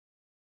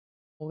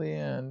 Pull the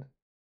end.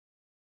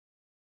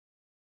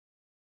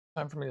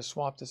 Time for me to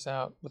swap this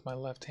out with my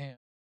left hand.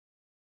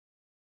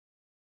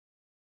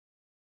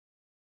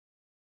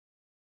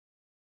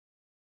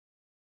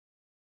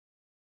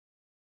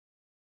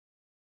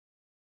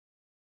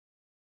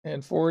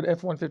 And Ford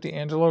F-150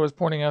 Angelo is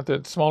pointing out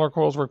that smaller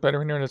coils work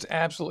better in here, and it's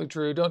absolutely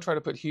true. Don't try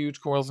to put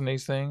huge coils in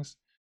these things.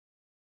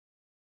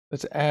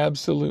 That's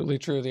absolutely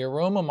true. The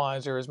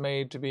Aromamizer is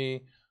made to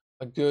be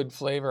a good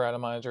flavor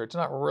atomizer. It's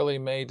not really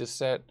made to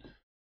set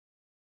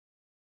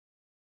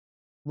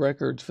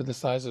records for the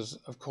sizes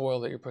of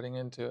coil that you're putting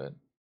into it.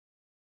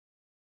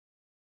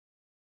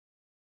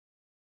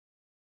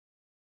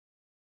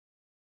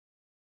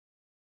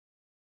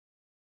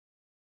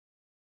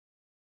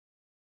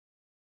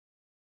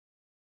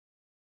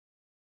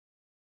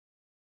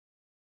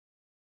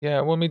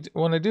 Yeah,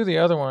 when I do the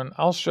other one,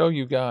 I'll show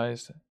you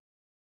guys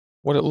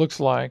what it looks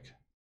like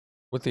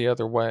with the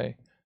other way,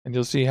 and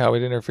you'll see how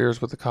it interferes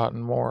with the cotton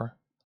more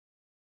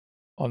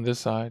on this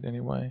side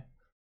anyway.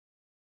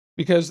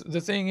 Because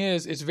the thing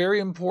is, it's very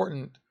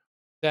important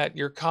that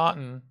your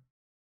cotton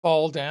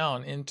fall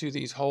down into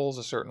these holes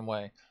a certain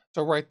way.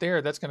 So right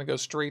there, that's going to go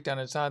straight down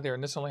inside there,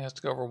 and this only has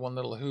to go over one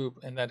little hoop,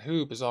 and that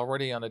hoop is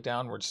already on a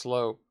downward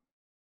slope.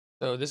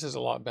 So this is a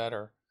lot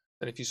better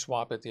than if you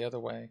swap it the other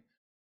way.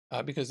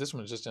 Because this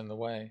one's just in the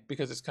way,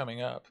 because it's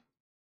coming up.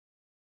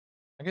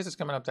 I guess it's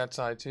coming up that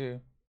side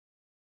too.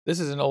 This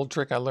is an old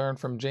trick I learned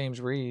from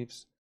James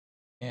Reeves,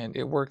 and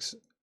it works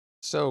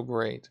so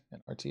great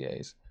in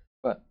RTAs.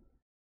 But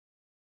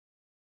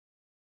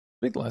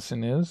big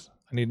lesson is,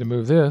 I need to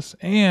move this,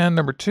 and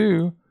number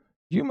two,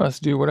 you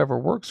must do whatever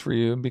works for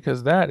you,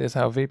 because that is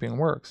how vaping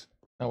works.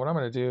 Now what I'm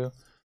going to do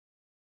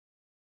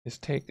is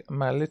take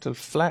my little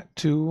flat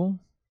tool,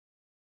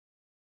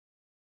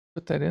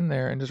 put that in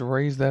there, and just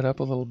raise that up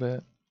a little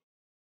bit.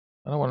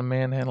 I don't want to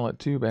manhandle it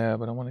too bad,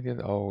 but I want to get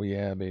it. Oh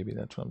yeah, baby,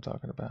 that's what I'm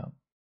talking about.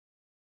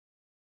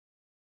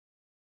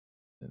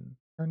 And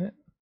turn it.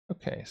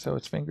 Okay, so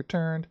it's finger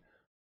turned.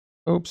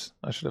 Oops,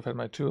 I should have had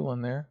my tool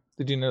in there.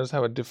 Did you notice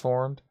how it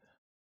deformed?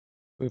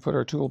 We put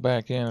our tool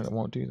back in and it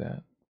won't do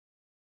that.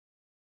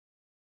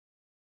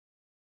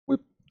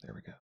 Whoop, there we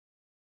go.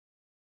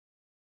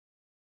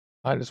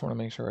 I just want to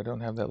make sure I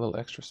don't have that little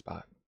extra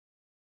spot.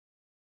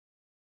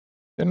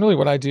 Generally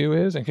what I do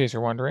is, in case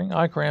you're wondering,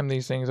 I cram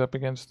these things up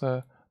against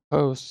the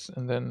posts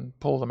and then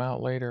pull them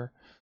out later.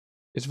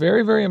 It's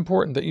very, very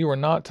important that you are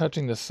not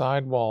touching the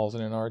sidewalls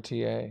in an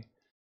RTA.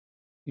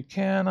 You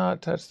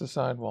cannot touch the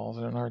sidewalls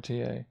in an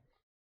RTA.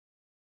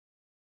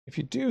 If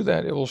you do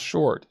that, it will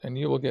short and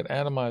you will get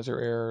atomizer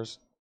errors.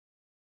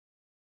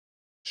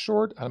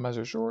 Short,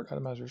 atomizer short,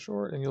 atomizer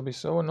short, and you'll be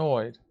so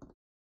annoyed.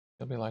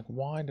 You'll be like,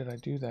 why did I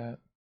do that?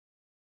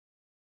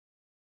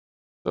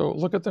 So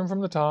look at them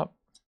from the top.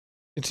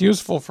 It's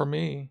useful for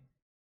me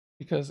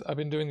because I've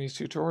been doing these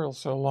tutorials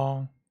so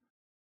long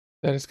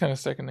that it's kind of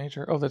second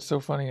nature. Oh, that's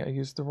so funny. I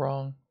used the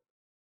wrong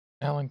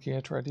Allen key. I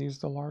tried to use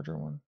the larger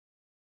one.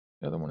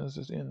 The other one is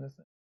just in the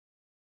thing.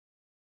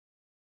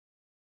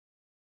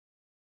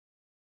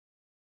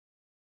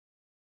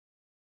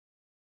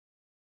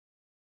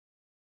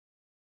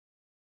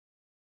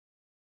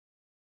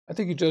 I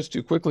think you judge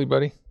too quickly,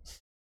 buddy.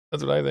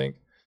 That's what I think.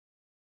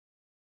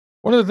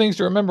 One of the things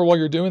to remember while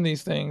you're doing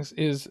these things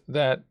is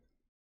that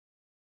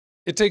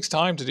it takes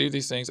time to do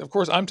these things. Of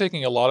course, I'm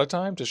taking a lot of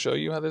time to show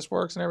you how this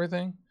works and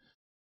everything.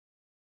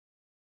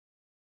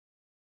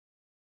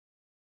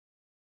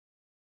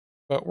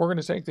 But we're going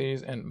to take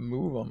these and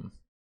move them.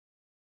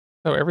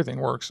 So everything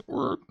works.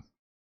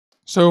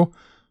 So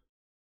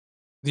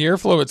the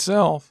airflow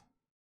itself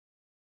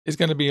is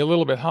going to be a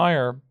little bit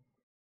higher.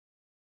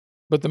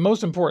 But the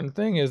most important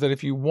thing is that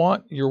if you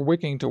want your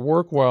wicking to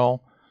work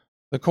well,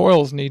 the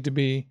coils need to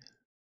be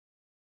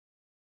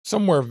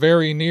somewhere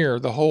very near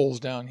the holes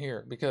down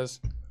here, because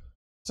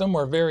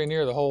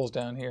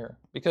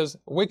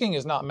wicking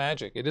is not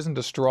magic. It isn't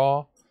a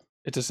straw.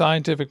 It's a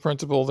scientific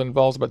principle that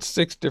involves about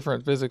 6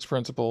 different physics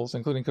principles,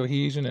 including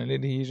cohesion and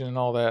adhesion and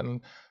all that.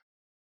 And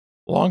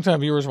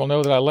longtime viewers will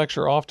know that I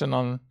lecture often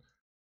on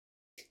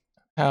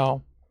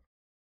how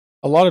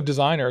a lot of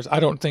designers, I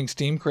don't think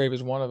Steam Crave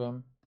is one of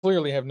them,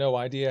 clearly have no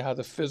idea how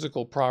the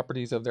physical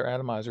properties of their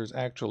atomizers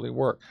actually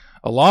work.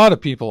 A lot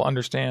of people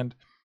understand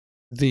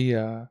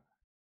the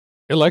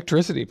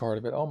electricity part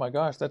of it. Oh my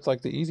gosh, that's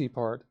like the easy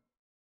part.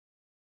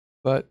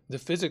 But the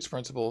physics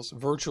principles,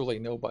 virtually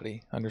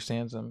nobody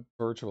understands them,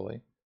 virtually,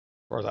 as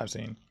far as I've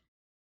seen.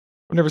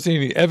 I've never seen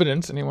any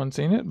evidence anyone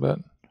seen it, but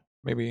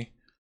maybe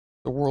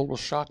the world will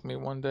shock me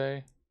one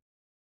day.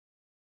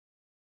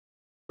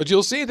 But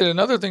you'll see that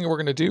another thing we're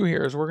going to do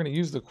here is we're going to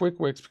use the Quick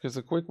Wicks because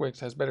the Quick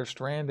Wicks has better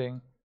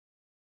stranding.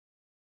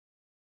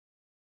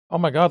 Oh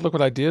my God, look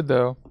what I did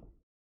though.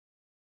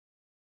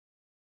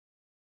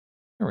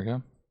 There we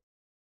go.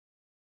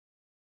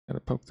 Got to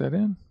poke that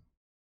in.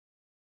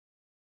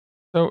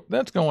 So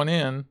that's going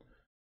in, and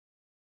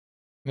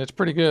it's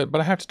pretty good, but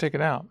I have to take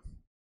it out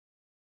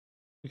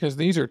because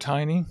these are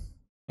tiny,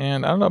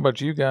 and I don't know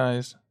about you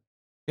guys.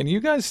 Can you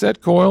guys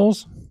set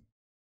coils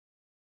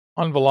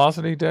on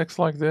velocity decks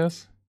like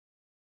this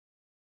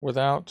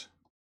without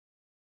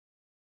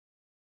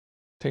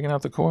taking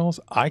out the coils?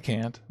 I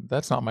can't.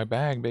 That's not my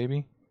bag,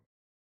 baby.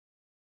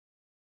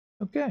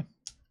 Okay.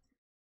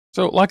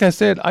 So like I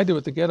said, I do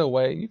it the ghetto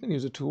way. You can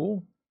use a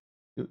tool.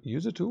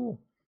 Use a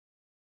tool.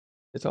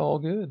 It's all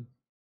good.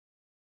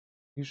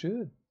 You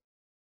should.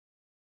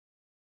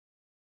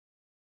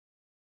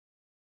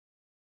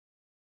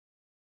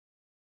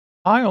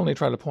 I only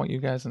try to point you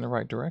guys in the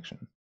right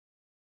direction.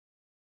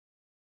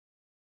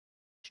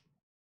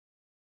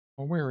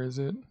 Well, where is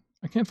it?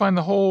 I can't find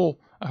the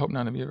hole. I hope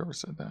none of you have ever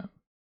said that.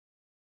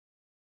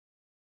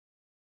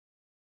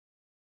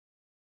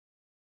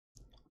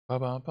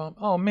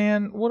 Oh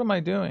man, what am I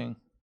doing?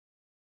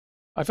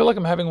 I feel like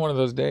I'm having one of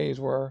those days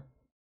where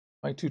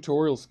my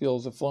tutorial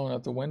skills have flown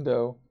out the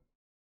window.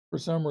 For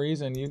some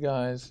reason, you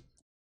guys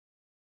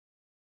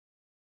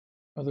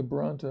are the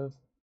brunt of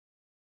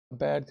a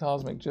bad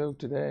cosmic joke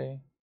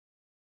today.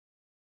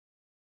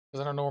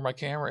 Because I don't know where my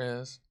camera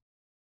is.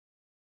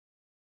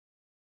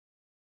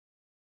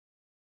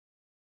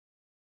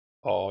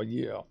 Oh,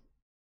 yeah.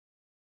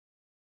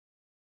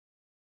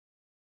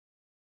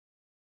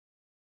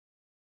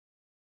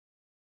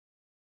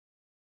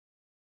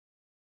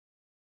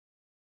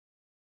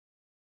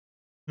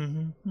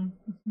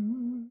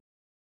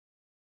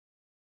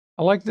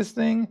 I like this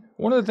thing.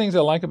 One of the things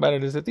I like about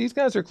it is that these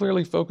guys are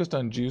clearly focused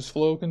on juice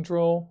flow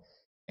control.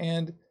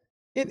 And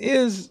it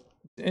is,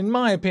 in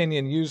my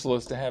opinion,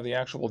 useless to have the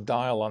actual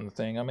dial on the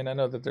thing. I mean, I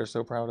know that they're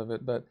so proud of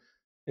it, but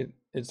it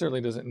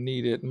certainly doesn't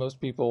need it.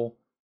 Most people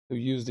who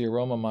use the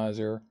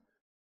Aromamizer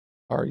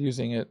are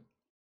using it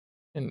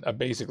in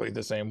basically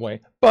the same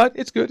way. But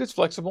it's good, it's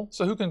flexible,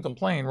 so who can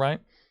complain, right?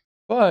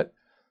 But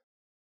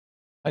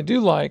I do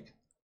like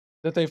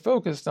that they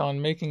focused on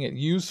making it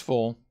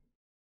useful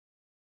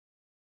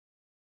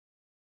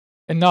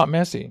and not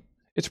messy.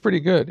 It's pretty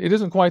good. It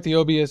isn't quite the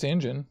OBS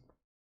engine,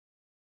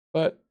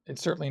 but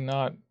it's certainly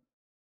not,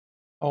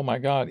 oh my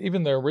God,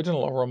 even the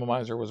original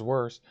Aromamizer was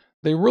worse.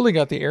 They really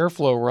got the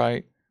airflow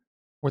right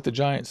with the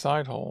giant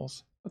side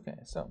holes. Okay,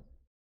 so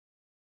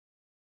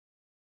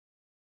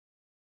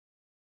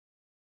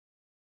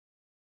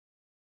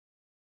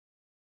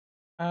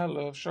I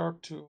love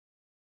Shark Tool.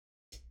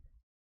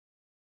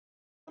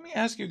 Let me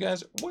ask you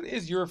guys, what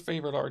is your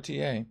favorite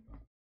RTA?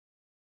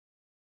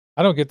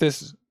 I don't get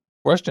this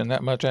question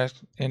that much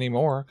asked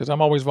anymore because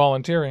I'm always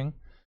volunteering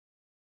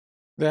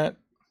that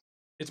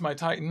it's my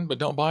Titan, but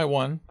don't buy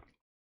one.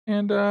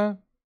 And buy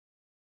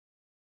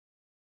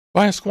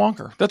a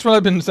squonker. That's what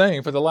I've been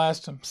saying for the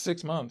last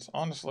 6 months,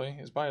 honestly,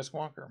 is buy a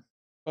squonker.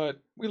 But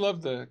we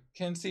love the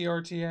Kinsey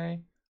RTA.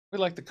 We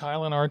like the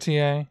Kylan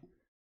RTA.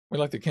 We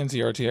like the Kinsey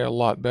RTA a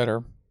lot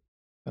better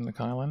than the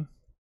Kylan.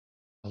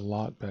 A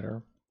lot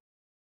better.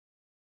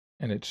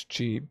 And it's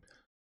cheap.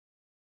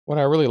 What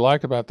I really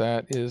like about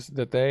that is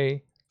that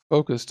they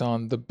focused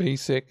on the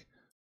basic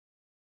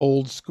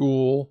old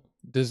school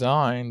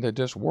design that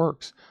just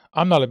works.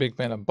 I'm not a big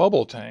fan of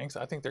bubble tanks.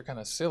 I think they're kind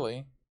of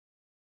silly.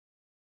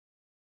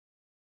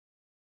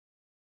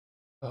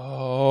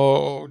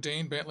 Oh,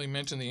 Dane Bentley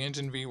mentioned the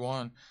Engine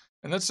V1.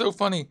 And that's so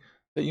funny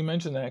that you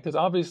mentioned that because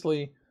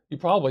obviously you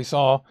probably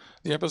saw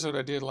the episode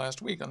I did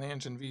last week on the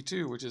Engine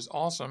V2, which is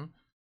awesome,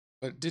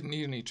 but didn't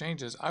need any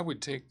changes. I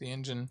would take the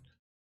Engine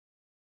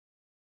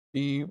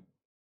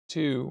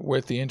V2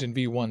 with the Engine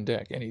V1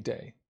 deck any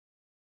day.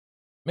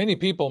 Many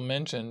people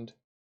mentioned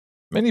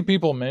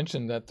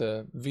that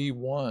the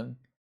V1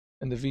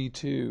 and the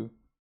V2,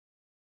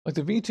 like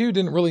the V2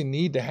 didn't really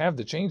need to have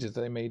the changes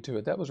that I made to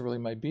it. That was really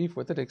my beef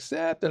with it,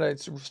 except that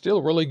it's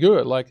still really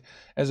good. Like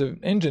as an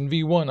Engine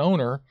V1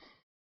 owner,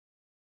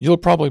 you'll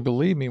probably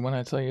believe me when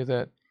I tell you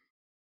that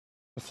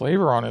the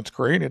flavor on it's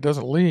great. It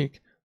doesn't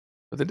leak,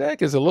 but the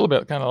deck is a little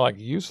bit kind of like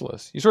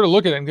useless. You sort of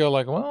look at it and go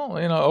like, well,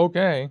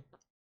 okay,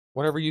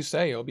 whatever you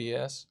say,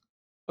 OBS.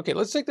 Okay,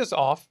 let's take this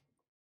off,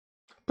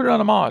 put it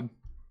on a mod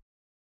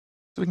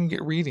so we can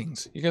get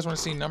readings. You guys want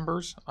to see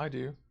numbers? I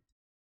do.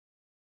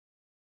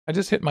 I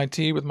just hit my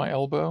tea with my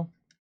elbow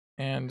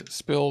and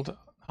spilled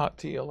hot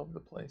tea all over the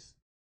place.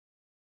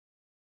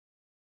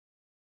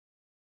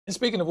 And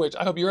speaking of which,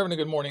 I hope you're having a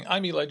good morning.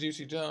 I'm Eli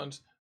Juicy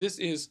Jones. This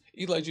is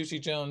Eli Juicy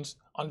Jones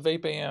on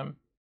VapeAM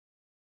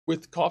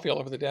with coffee all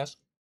over the desk.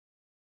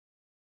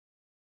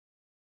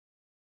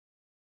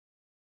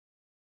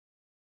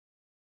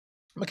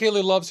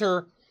 Michaela loves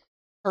her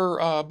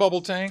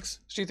bubble tanks.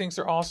 She thinks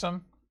they're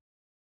awesome.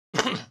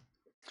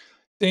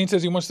 Dane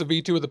says he wants the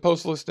V2 with the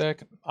postless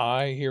deck.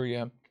 I hear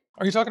you.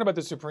 Are you talking about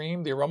the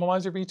Supreme, the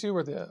Aromamizer V2,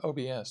 or the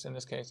OBS in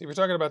this case? If you're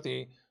talking about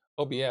the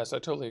OBS, I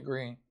totally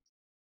agree.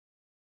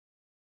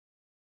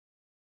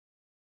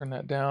 Turn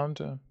that down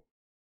to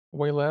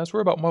way less.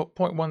 We're about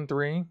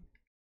 0.13.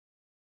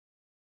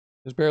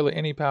 There's barely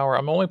any power.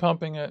 I'm only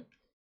pumping it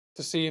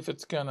to see if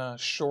it's gonna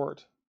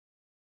short.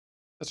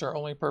 That's our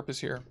only purpose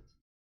here.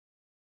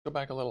 Go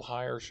back a little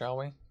higher, shall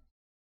we?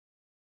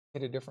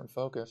 Hit a different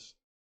focus.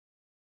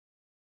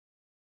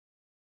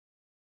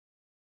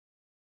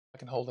 I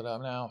can hold it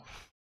up now.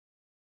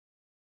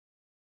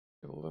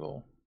 Get a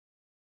little.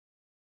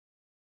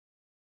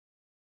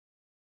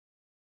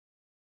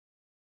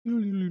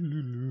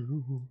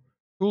 Cool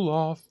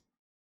off.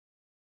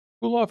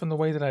 Cool off in the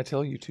way that I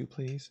tell you to,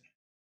 please.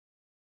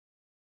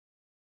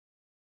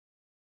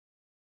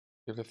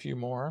 Give it a few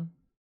more.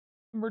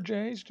 Remember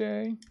Jay's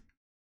Jay.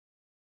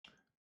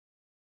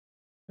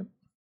 Yep.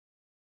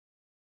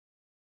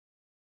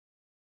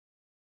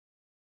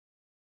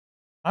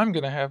 I'm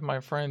gonna have my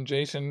friend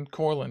Jason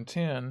Coil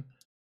 10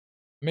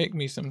 make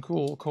me some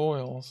cool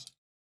coils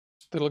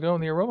that'll go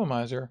in the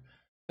Aromamizer.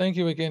 Thank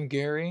you again,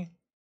 Gary.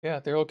 Yeah,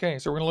 they're okay.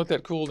 So we're gonna let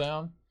that cool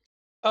down.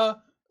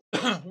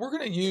 We're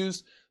gonna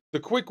use the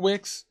Quick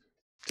Wicks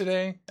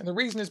today, and the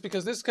reason is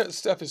because this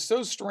stuff is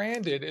so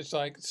stranded. It's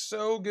like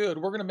so good.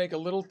 We're gonna make a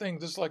little thing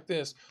just like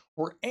this.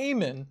 We're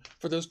aiming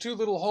for those two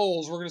little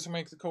holes. We're gonna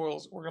make the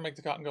coils. We're gonna make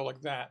the cotton go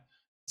like that.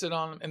 Sit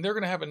on them, and they're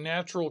gonna have a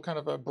natural kind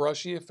of a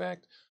brushy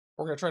effect.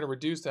 We're gonna try to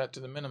reduce that to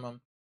the minimum.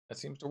 That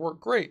seems to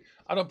work great.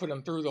 I don't put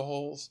them through the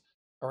holes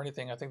or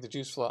anything. I think the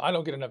juice flow, I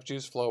don't get enough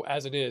juice flow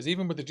as it is.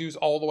 Even with the juice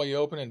all the way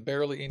open and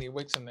barely any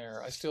wicks in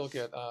there, I still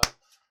get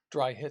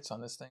dry hits on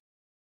this thing.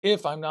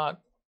 If I'm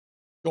not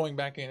going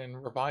back in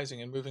and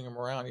revising and moving them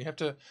around, you have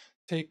to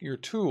take your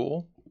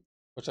tool,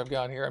 which I've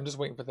got here. I'm just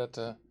waiting for that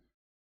to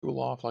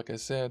cool off, like I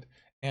said,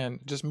 and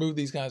just move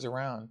these guys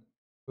around.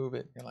 Move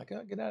it. You're like,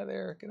 oh, get out of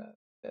there. Get out of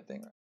that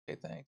thing. Okay,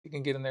 thanks. You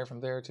can get in there from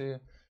there too.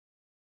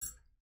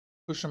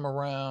 Push them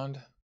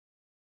around.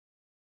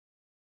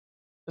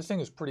 This thing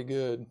is pretty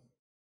good.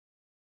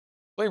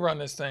 Flavor on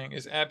this thing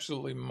is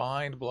absolutely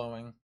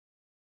mind-blowing.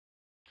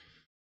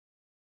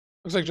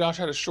 Looks like Josh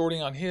had a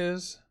shorting on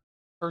his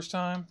first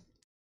time.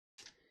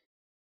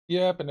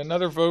 Yep, and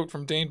another vote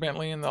from Dane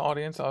Bentley in the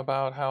audience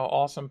about how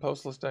awesome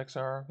postless decks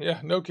are.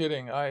 Yeah, no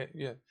kidding.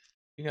 Yeah,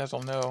 you guys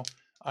will know.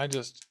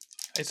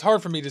 It's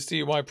hard for me to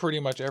see why pretty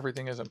much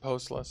everything isn't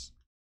postless.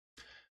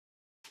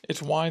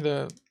 It's why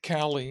the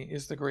Cali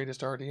is the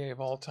greatest RTA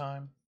of all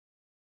time.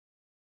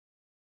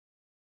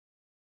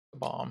 The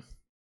bomb.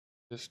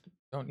 Just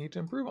don't need to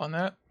improve on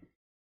that,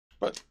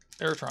 but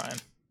they're trying.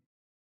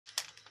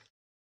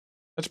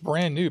 That's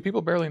brand new.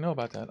 People barely know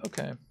about that.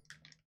 Okay.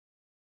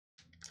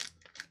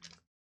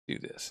 Do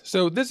this.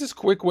 So this is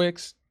Quick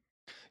Wicks.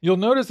 You'll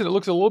notice that it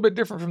looks a little bit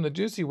different from the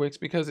Juicy Wicks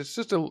because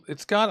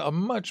it's got a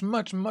much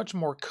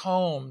more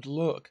combed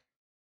look.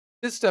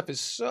 This stuff is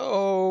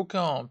so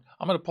combed.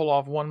 I'm going to pull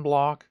off one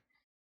block.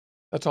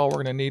 That's all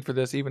we're going to need for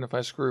this, even if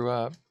I screw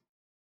up.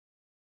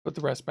 Put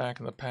the rest back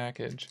in the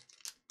package.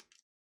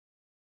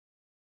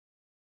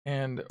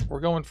 And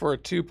we're going for a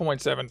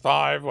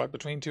 2.75, what,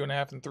 between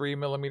 2.5 and 3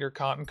 millimeter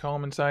cotton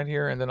comb inside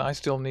here. And then I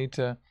still need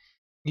to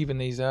even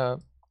these up,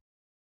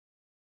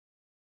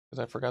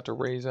 because I forgot to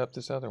raise up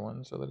this other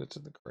one so that it's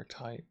at the correct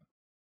height.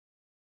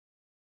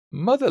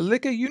 Mother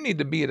liquor, you need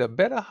to be at a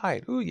better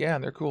height. Ooh, yeah,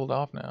 and they're cooled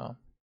off now.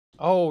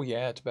 Oh,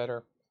 yeah, it's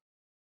better.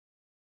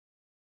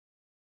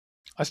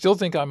 I still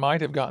think I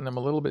might have gotten them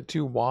a little bit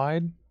too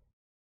wide,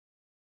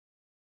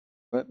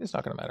 but it's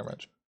not going to matter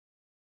much.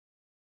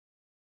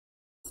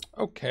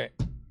 Okay.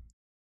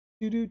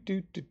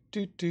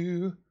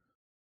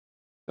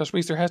 Josh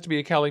Weiss, there has to be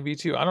a Cali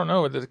V2. I don't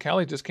know. The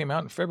Cali just came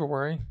out in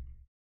February.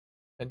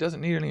 It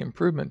doesn't need any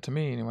improvement to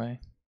me, anyway.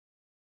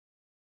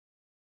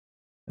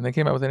 And they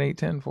came out with an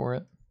 810 for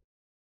it.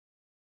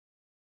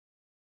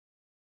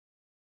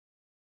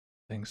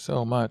 Thanks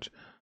so much.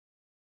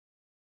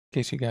 In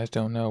case you guys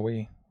don't know,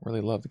 we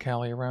really love the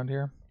Cali around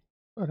here.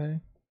 But hey.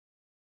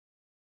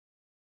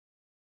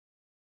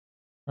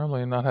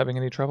 Normally I'm not having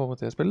any trouble with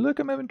this, but look,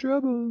 I'm having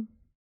trouble.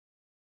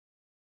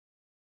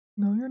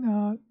 No, you're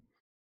not.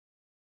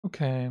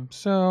 Okay,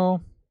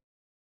 so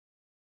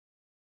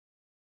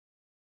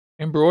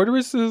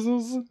embroidery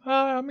scissors.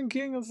 Hi, I'm a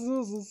king of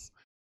scissors.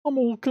 I'm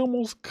gonna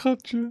almost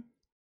cut you.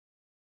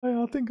 Hey,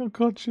 I think I'll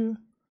cut you.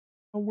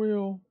 I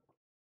will.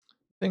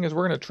 Thing is,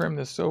 we're gonna trim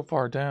this so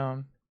far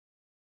down.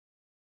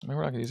 I mean,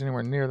 we're not gonna use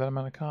anywhere near that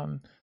amount of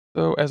cotton.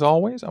 So as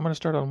always, I'm gonna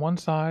start on one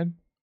side.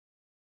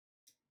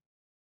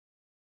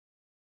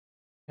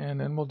 And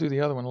then we'll do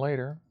the other one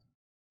later.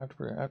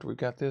 After we've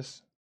got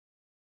this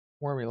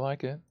where we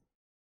like it.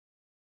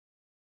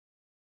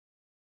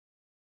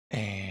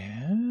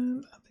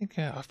 And I think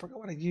I forgot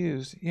what I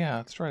used. Yeah,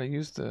 that's right. I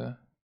used the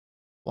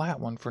flat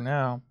one for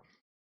now.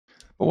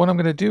 But what I'm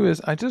going to do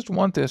is I just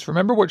want this.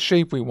 Remember what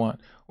shape we want.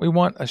 We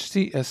want a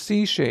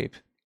C shape.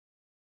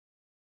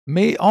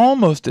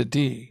 Almost a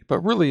D,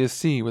 but really a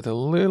C with a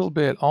little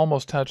bit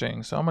almost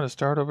touching. So I'm going to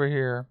start over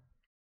here.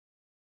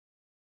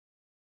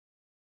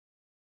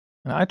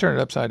 And I turn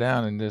it upside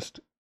down and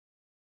just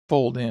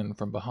fold in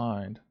from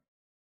behind.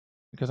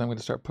 Because I'm going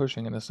to start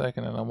pushing in a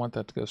second, and I want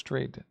that to go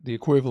straight, the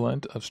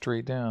equivalent of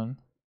straight down.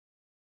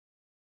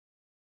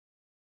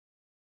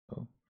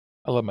 So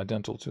I love my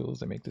dental tools.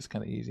 They make this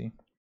kind of easy.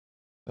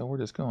 So we're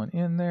just going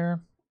in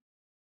there.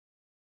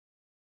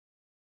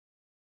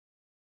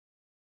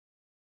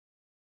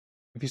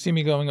 If you see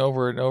me going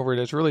over it and over it,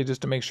 it's really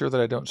just to make sure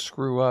that I don't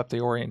screw up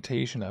the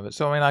orientation of it.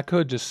 So, I mean, I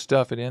could just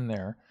stuff it in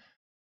there,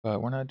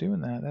 but we're not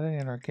doing that. That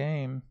ain't our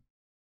game.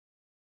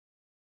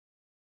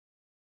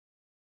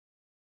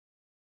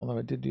 Although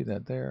I did do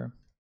that there.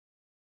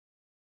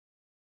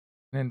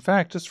 And in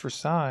fact, just for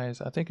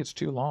size, I think it's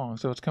too long.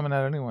 So it's coming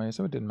out anyway,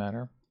 so it didn't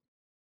matter.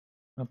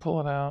 I'm going to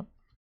pull it out,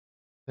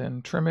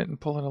 then trim it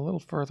and pull it a little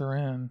further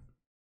in.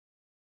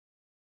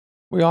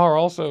 We are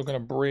also going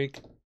to break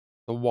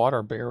the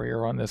water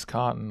barrier on this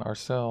cotton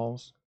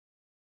ourselves.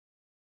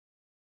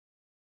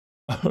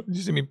 Did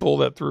you see me pull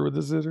that through with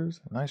the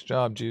scissors? Nice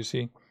job,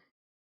 Juicy.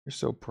 You're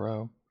so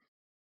pro.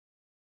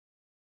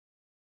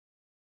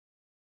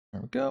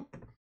 There we go.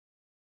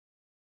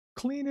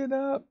 Clean it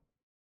up.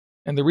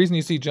 And the reason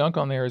you see junk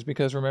on there is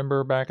because,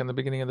 remember, back in the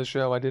beginning of the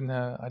show, I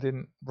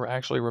didn't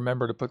actually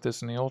remember to put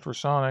this in the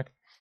ultrasonic.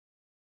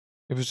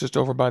 It was just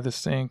over by the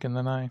sink, and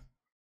then I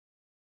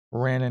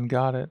ran and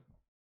got it.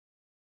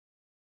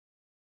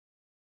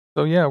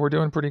 So yeah, we're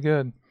doing pretty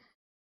good.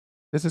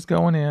 This is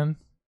going in.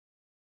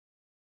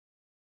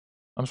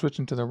 I'm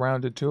switching to the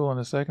rounded tool in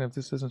a second if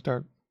this doesn't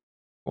start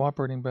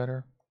cooperating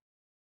better.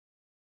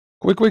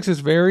 Quick Wicks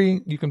is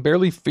you can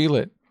barely feel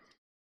it.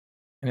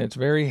 And it's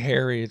very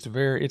hairy.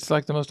 It's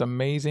like the most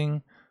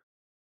amazing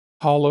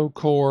hollow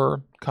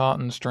core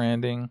cotton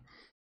stranding,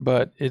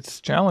 but it's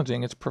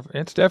challenging.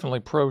 It's definitely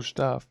pro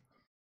stuff.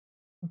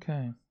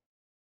 Okay.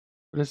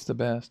 But it's the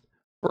best.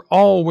 For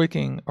all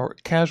wicking or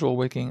casual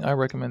wicking, I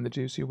recommend the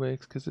Juicy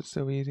Wicks because it's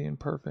so easy and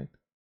perfect.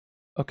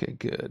 Okay,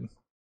 good.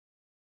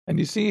 And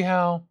you see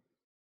how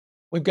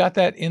we've got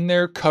that in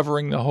there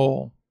covering the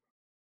hole.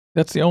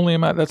 That's the only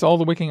amount, that's all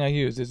the wicking I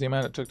used is the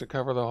amount it took to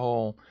cover the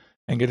hole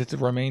and get it to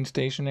remain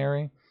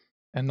stationary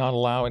and not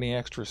allow any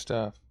extra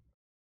stuff.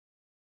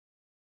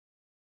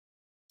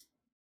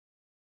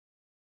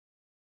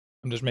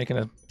 I'm just making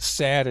a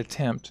sad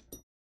attempt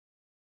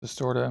to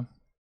sort of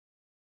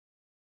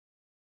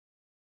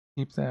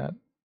keep that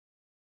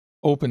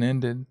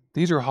open-ended.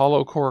 These are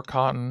hollow core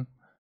cotton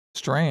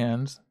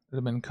strands that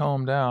have been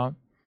combed out.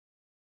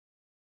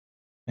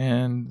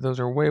 And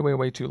those are way, way,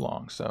 way too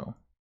long. So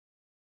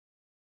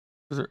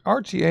for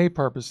RTA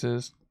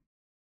purposes,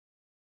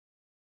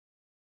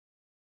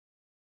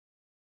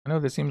 I know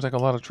this seems like a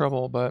lot of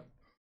trouble, but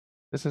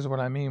this is what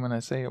I mean when I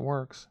say it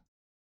works.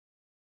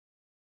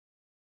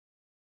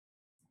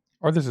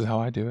 Or this is how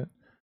I do it.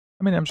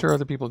 I mean, I'm sure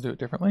other people do it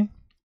differently.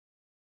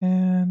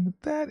 And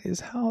that is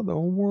how the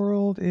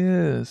world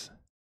is.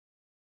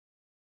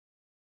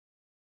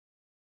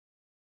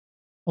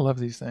 I love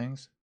these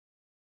things.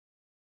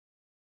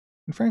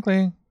 And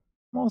frankly,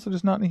 I'm also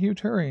just not in a huge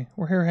hurry.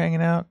 We're here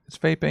hanging out. It's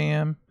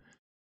VapeAM,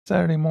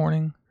 Saturday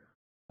morning.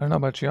 I don't know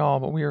about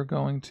y'all, but we are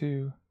going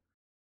to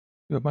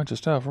do a bunch of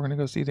stuff. We're going to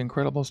go see The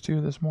Incredibles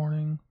 2 this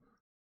morning.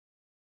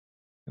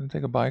 Going to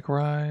take a bike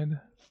ride.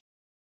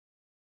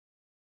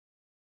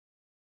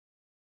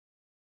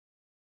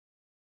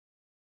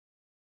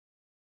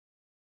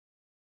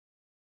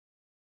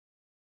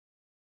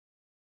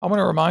 I want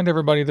to remind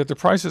everybody that the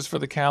prices for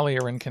the Cali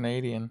are in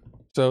Canadian.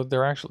 So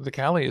they're actually, the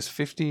Cali is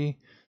 $58.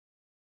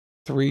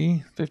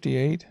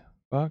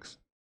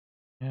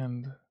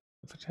 And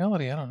the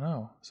Fatality, I don't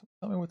know. So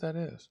tell me what that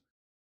is.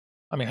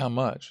 I mean, how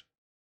much?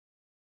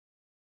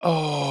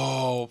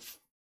 Oh,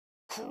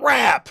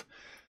 crap!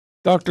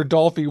 Dr.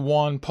 Dolphy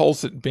won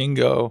Pulse It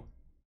Bingo.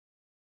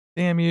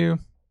 Damn you.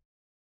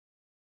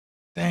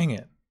 Dang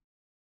it.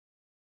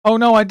 Oh,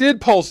 no, I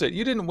did Pulse It.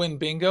 You didn't win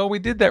bingo. We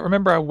did that.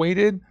 Remember, I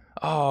waited?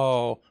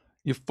 Oh,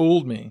 you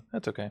fooled me.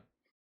 That's okay.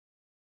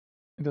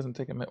 It doesn't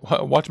take a minute.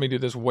 Watch me do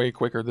this way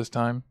quicker this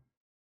time.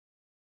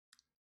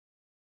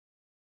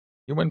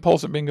 You win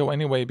Pulse It Bingo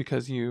anyway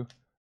because you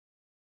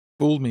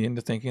fooled me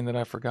into thinking that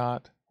I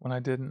forgot when I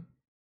didn't.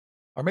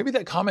 Or maybe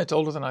that comment's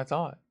older than I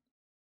thought.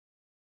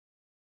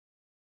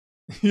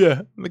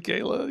 Yeah,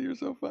 Michaela, you're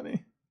so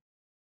funny.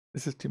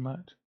 This is too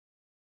much.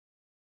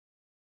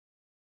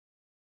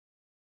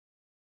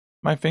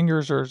 My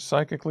fingers are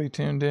psychically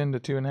tuned in to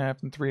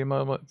 2.5 and 3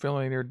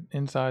 millimeter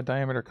inside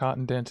diameter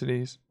cotton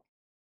densities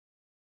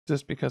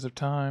just because of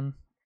time.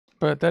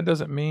 But that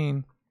doesn't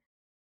mean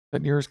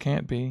that yours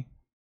can't be.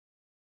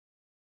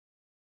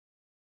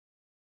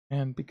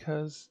 And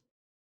because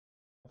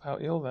of how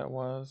ill that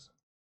was,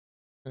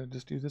 I'm going to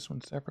just do this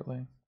one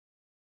separately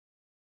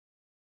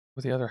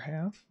with the other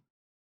half.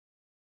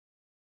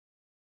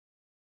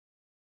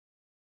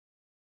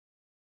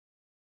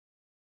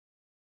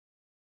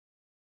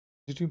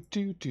 We're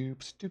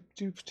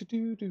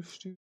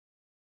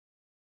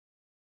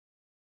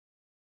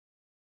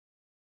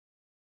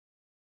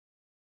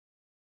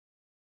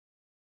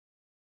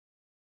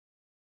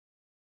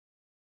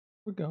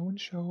going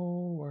short.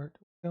 We're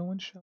going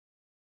short.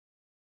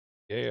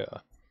 Yeah.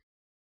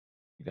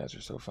 You guys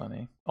are so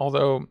funny.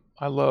 Although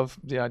I love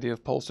the idea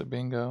of Pulse It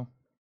Bingo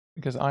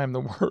because I am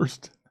the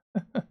worst.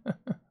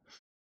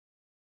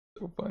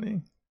 So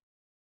funny.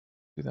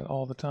 Do that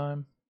all the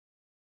time.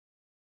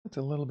 It's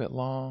a little bit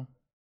long.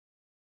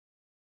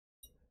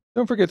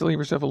 Don't forget to leave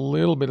yourself a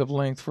little bit of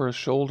length for a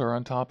shoulder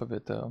on top of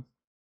it, though.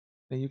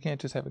 You can't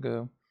just have it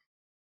go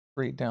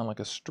straight down like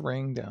a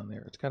string down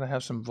there. It's got to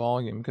have some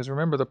volume because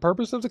remember, the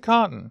purpose of the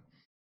cotton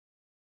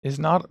is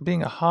not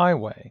being a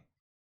highway.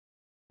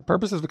 The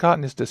purpose of the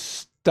cotton is to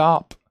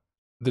stop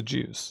the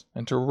juice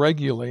and to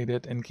regulate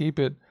it and keep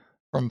it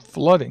from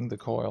flooding the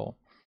coil.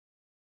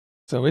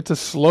 So it's a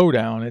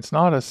slowdown. It's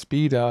not a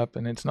speed up,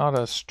 and it's not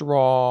a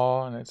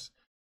straw, and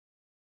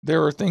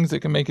there are things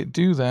that can make it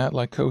do that,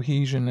 like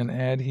cohesion and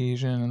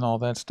adhesion and all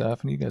that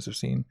stuff. And you guys have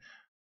seen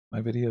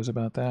my videos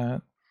about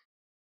that.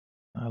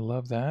 I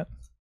love that.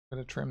 I'm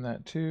going to trim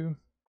that too.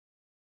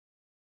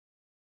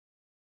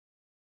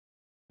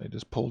 I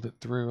just pulled it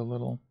through a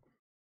little.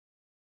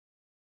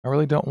 I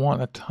really don't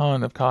want a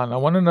ton of cotton. I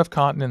want enough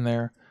cotton in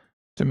there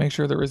to make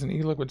sure there isn't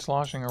e-liquid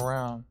sloshing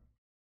around.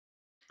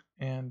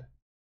 And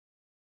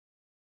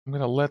I'm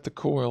going to let the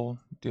coil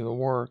do the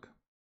work.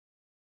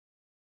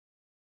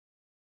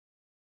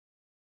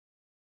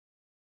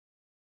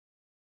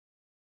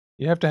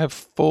 You have to have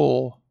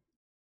full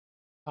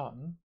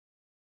cotton,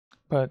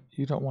 but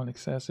you don't want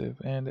excessive.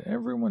 And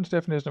everyone's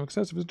definition of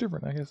excessive is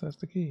different. I guess that's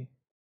the key.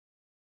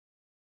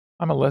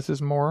 I'm a less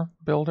is more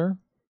builder.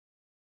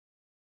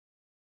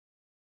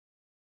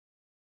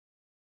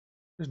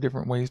 There's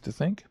different ways to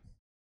think.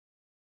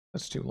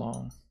 That's too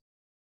long.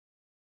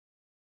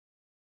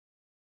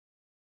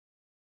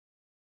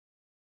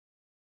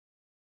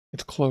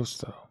 It's close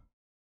though,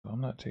 so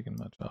I'm not taking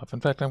much off. In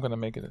fact, I'm going to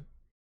make it. I'm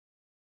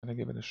going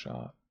to give it a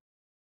shot.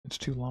 It's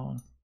too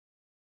long.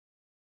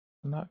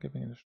 I'm not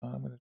giving it a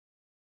shot.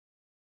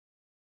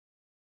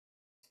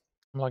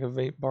 I'm like a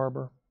vape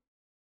barber.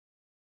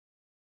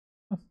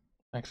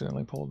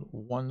 Accidentally pulled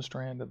one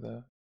strand of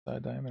the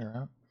side diameter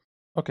out.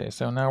 Okay,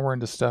 so now we're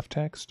into stuff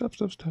text.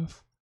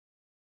 Stuff.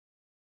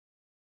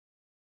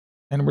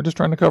 And we're just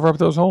trying to cover up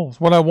those holes.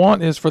 What I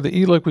want is for the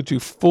e-liquid to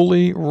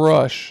fully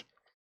rush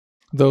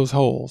those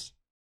holes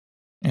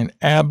and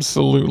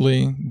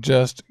absolutely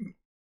just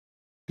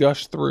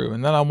gush through.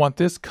 And then I want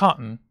this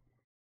cotton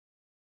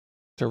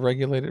to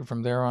regulate it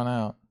from there on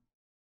out.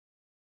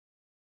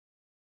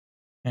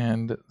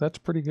 And that's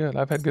pretty good.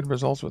 I've had good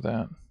results with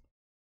that.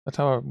 That's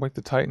how I make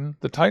the Titan.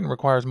 The Titan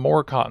requires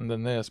more cotton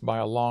than this by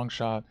a long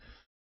shot.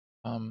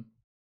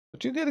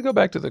 But you got to go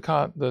back to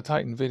the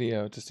Titan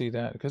video to see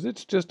that because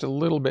it's just a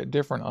little bit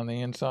different on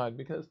the inside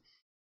because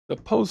the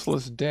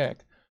postless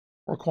deck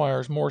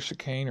requires more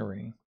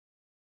chicanery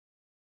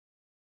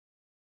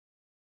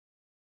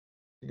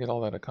to get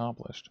all that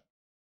accomplished.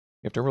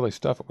 You have to really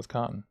stuff it with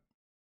cotton.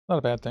 Not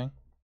a bad thing.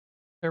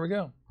 There we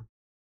go.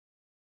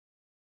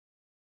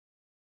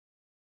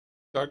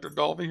 Dr.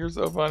 Dolby, you're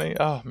so funny.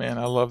 Oh, man,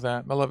 I love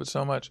that. I love it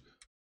so much.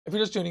 If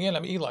you're just tuning in,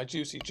 I'm Eli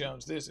Juicy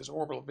Jones. This is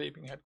Orbital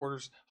Vaping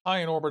Headquarters, high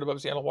in orbit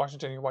above Seattle,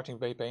 Washington. You're watching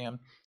VapeAM.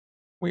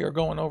 We are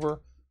going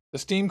over the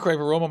Steam Crave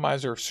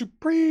Aromamizer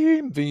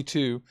Supreme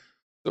V2.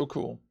 So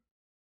cool.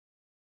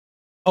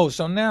 Oh,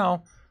 so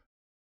now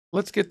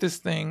let's get this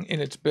thing in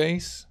its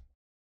base.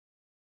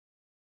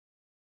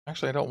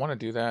 Actually, I don't want to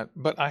do that,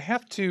 but I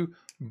have to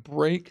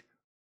break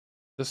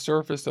the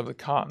surface of the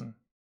cotton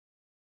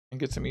and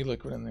get some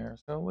e-liquid in there.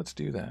 So let's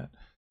do that.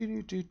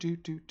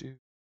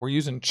 We're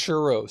using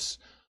Churros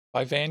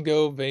by Van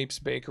Gogh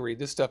Vapes Bakery.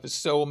 This stuff is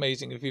so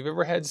amazing. If you've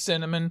ever had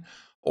cinnamon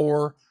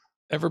or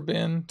ever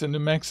been to New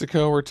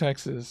Mexico or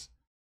Texas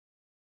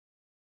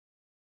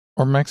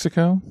or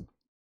Mexico,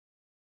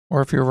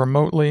 or if you're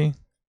remotely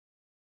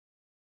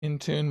in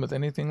tune with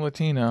anything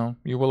Latino,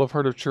 you will have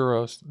heard of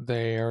churros.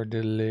 They are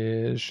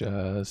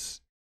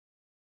delicious.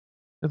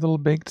 They're little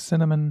baked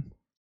cinnamon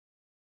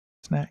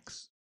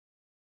snacks.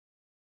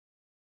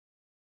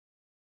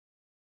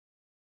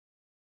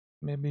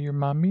 Maybe your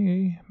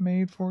mommy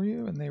made for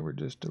you and they were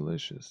just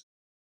delicious.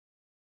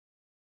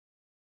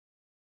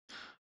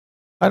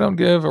 I don't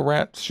give a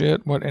rat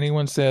shit what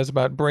anyone says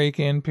about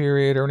break-in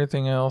period or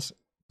anything else.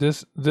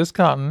 This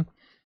cotton,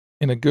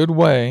 in a good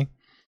way,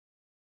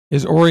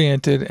 is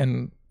oriented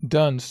and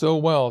done so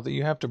well that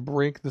you have to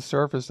break the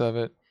surface of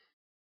it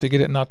to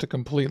get it not to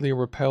completely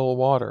repel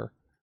water.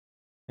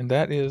 And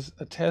that is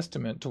a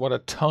testament to what a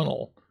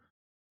tunnel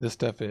this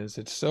stuff is.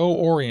 It's so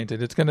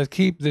oriented. It's going to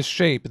keep this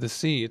shape, the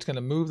C. It's going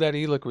to move that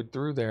e-liquid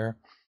through there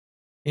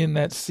in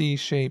that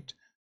C-shaped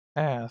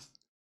path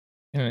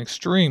in an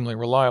extremely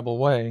reliable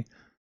way.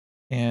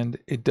 And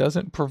it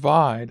doesn't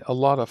provide a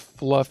lot of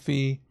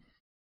fluffy,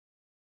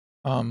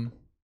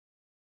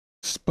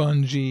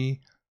 spongy,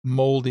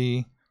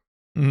 moldy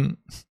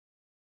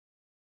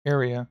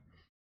area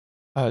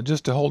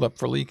just to hold up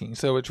for leaking.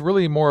 So it's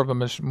really more of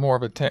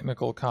a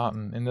technical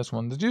cotton in this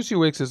one. The Juicy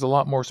Wicks is a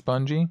lot more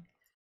spongy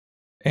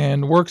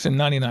and works in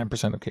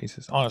 99% of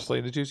cases. Honestly,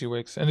 the Juicy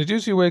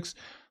Wicks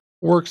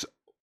works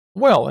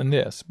well in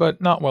this,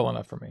 but not well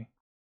enough for me.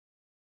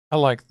 I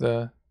like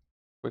the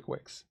Quick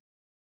Wicks.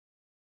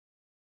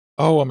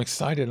 Oh, I'm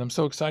excited. I'm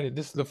so excited.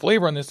 The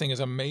flavor on this thing is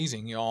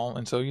amazing, y'all.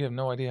 And so you have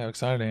no idea how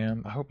excited I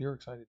am. I hope you're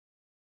excited.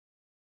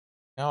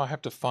 Now I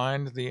have to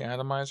find the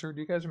atomizer.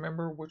 Do you guys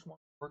remember which one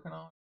I'm working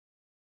on?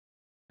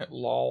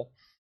 Lol.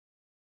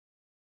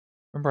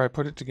 Remember I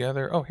put it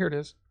together? Oh, here it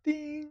is.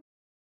 Ding.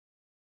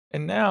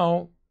 And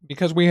now,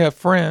 because we have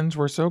friends,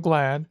 we're so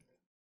glad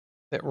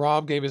that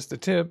Rob gave us the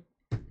tip.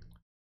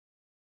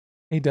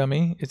 Hey,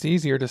 dummy, it's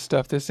easier to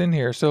stuff this in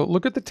here. So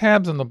look at the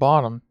tabs on the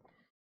bottom,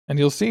 and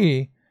you'll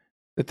see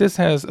that this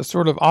has a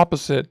sort of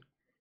opposite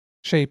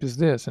shape as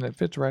this, and it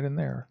fits right in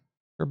there.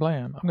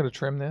 Blam. I'm going to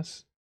trim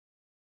this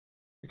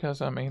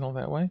because I'm anal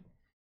that way,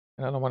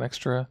 and I don't want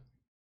extra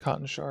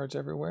cotton shards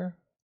everywhere.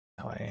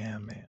 How I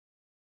am, man.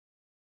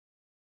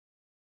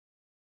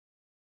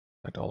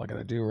 In fact, all I got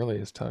to do really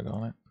is tug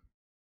on it.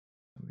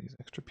 Some of these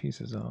extra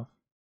pieces off.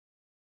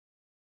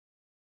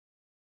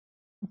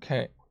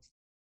 Okay.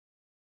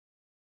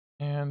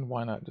 And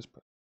why not just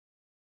put...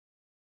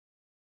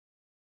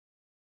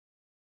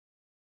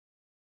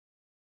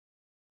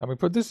 Now we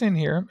put this in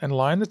here and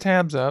line the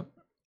tabs up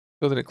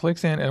so that it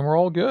clicks in and we're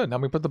all good. Now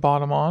we put the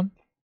bottom on.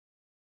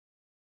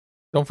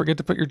 Don't forget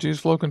to put your juice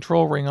flow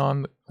control ring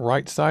on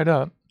right side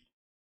up.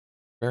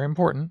 Very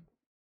important.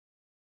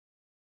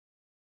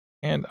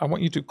 And I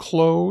want you to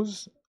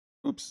close.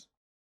 Oops.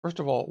 First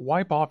of all,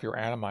 wipe off your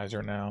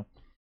atomizer now.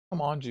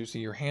 Come on, Juicy.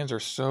 Your hands are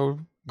so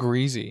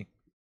greasy.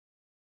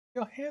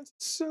 Your hands are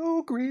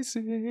so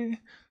greasy.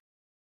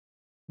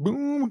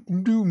 Boom,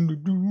 doom,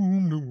 doom,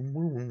 doom,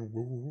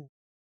 doom.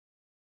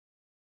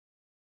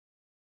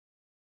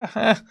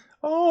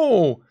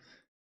 Oh,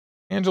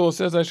 Angela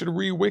says I should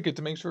re-wick it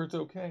to make sure it's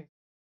okay.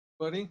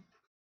 Buddy,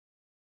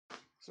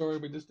 sorry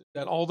we just did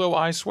that. Although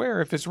I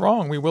swear if it's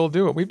wrong, we will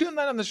do it. We've done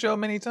that on the show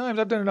many times.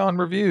 I've done it on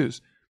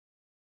reviews.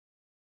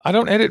 I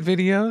don't edit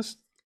videos.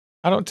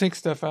 I don't take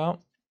stuff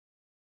out.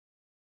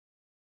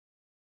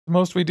 The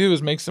most we do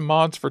is make some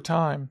mods for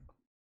time.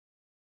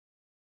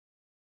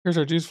 Here's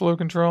our juice flow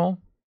control.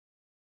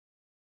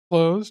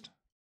 Closed.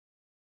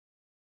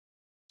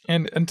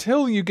 And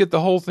until you get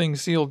the whole thing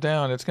sealed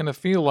down, it's going to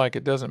feel like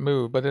it doesn't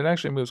move, but it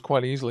actually moves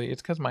quite easily.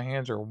 It's because my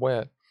hands are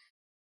wet.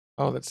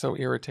 Oh, that's so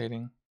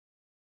irritating.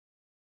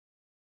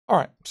 All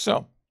right,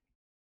 so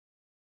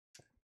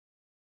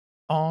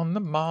on the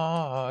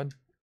mod.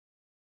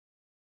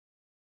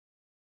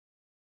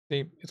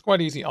 See, it's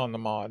quite easy on the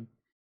mod.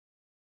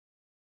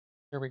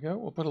 There we go.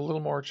 We'll put a little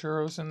more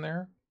churros in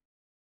there.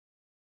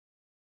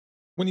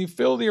 When you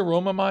fill the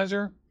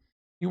Aromamizer,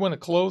 you want to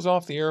close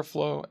off the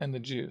airflow and the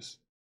juice.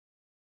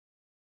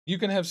 You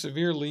can have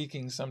severe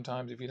leaking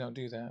sometimes if you don't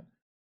do that.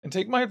 And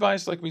take my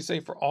advice, like we say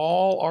for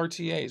all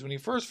RTAs. When you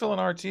first fill an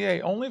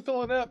RTA, only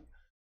fill it up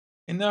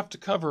enough to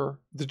cover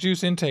the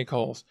juice intake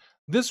holes.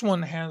 This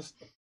one has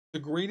the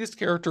greatest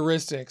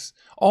characteristics,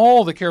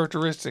 all the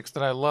characteristics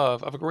that I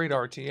love of a great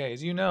RTA.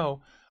 As you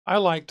know, I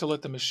like to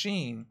let the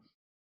machine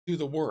do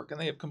the work, and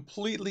they have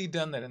completely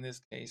done that in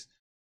this case.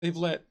 They've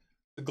let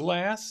the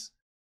glass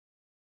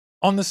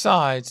on the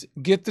sides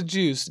get the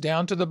juice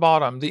down to the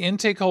bottom. The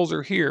intake holes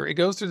are here. It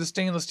goes through the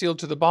stainless steel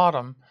to the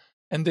bottom,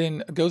 and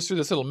then goes through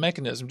this little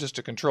mechanism just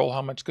to control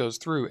how much goes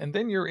through. And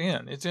then you're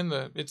in.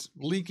 It's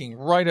leaking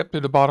right up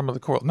to the bottom of the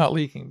coil. Not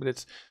leaking,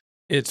 but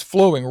it's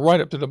flowing right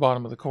up to the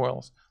bottom of the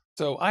coils.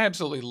 So I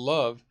absolutely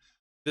love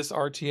this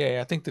RTA.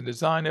 I think the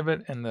design of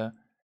it and the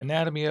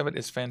anatomy of it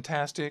is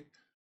fantastic.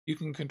 You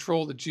can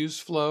control the juice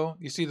flow.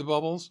 You see the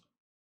bubbles?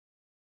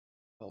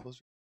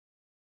 Bubbles.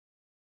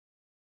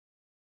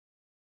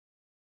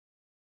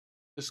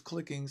 Just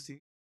clicking, see,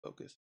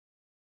 focus.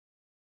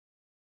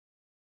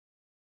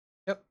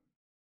 Yep.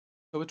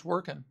 So it's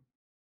working.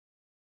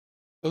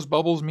 Those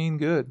bubbles mean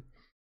good.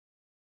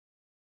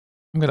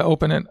 I'm going to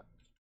open it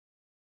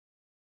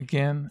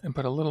again and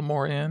put a little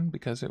more in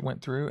because it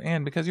went through,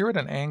 and because you're at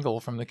an angle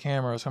from the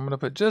camera, so I'm going to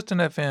put just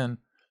enough in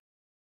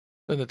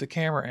so that the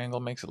camera angle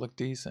makes it look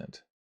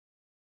decent.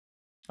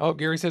 Oh,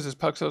 Gary says his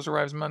Puxos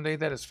arrives Monday.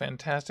 That is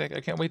fantastic.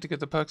 I can't wait to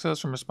get the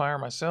Puxos from Aspire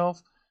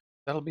myself.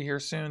 That'll be here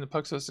soon. The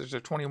Puxos is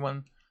a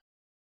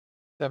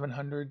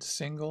 21700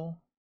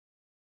 single.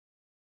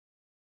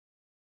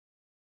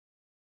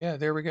 Yeah,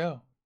 there we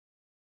go.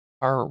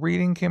 Our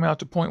reading came out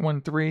to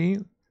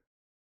 0.13.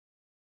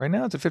 Right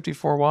now it's at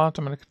 54 watts.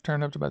 I'm going to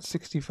turn it up to about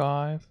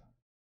 65.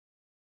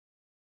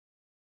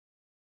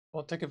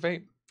 Well, take a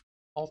vape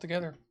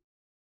altogether.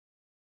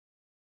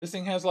 This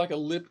thing has like a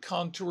lip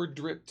contour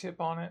drip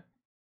tip on it.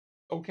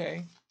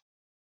 Okay.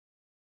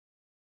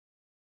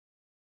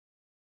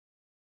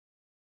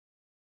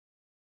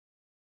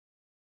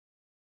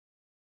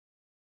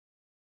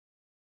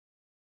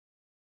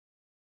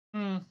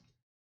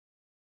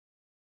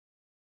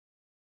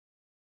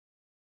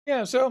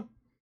 Yeah, so,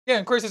 yeah,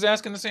 and Chris is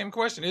asking the same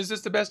question. Is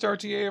this the best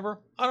RTA ever?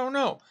 I don't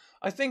know.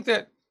 I think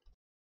that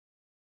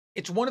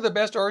it's one of the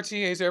best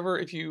RTAs ever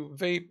if you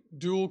vape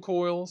dual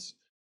coils.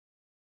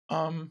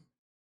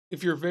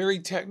 If you're very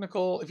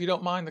technical, if you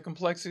don't mind the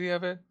complexity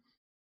of it,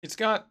 it's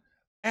got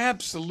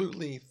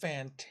absolutely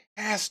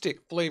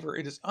fantastic flavor.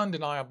 It is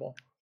undeniable.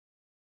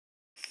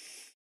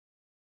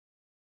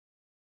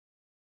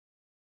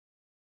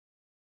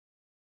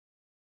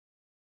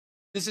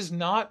 This is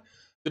not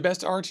the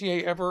best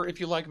RTA ever if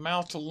you like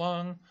mouth to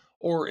lung,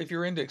 or if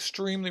you're into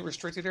extremely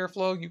restricted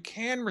airflow. You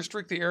can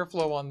restrict the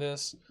airflow on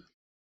this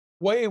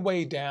way,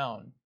 way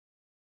down,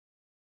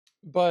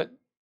 but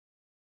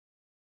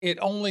it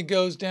only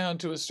goes down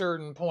to a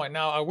certain point.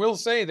 Now, I will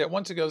say that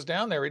once it goes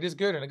down there, it is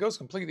good, and it goes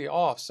completely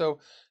off. So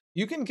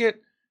you can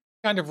get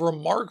kind of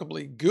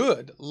remarkably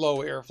good low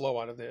airflow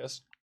out of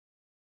this.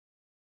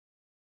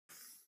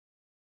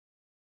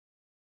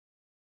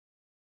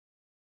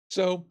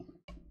 So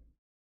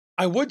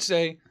I would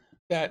say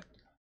that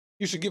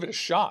you should give it a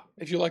shot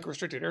if you like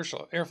restricted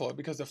airflow,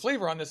 because the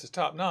flavor on this is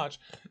top notch,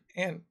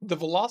 and the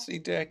velocity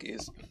deck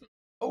is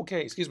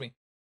okay. Excuse me.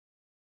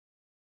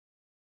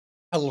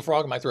 I have a little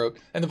frog in my throat.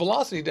 And the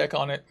velocity deck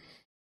on it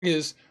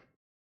is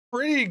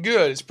pretty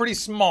good. It's pretty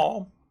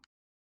small,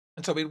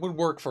 and so it would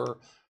work for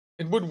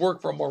a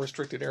more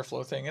restricted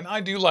airflow thing. And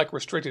I do like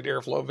restricted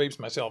airflow vapes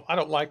myself. I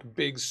don't like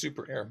big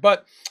super air,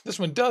 but this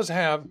one does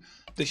have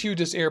the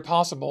hugest air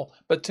possible.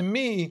 But to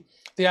me,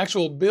 the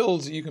actual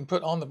builds that you can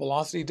put on the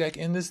velocity deck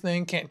in this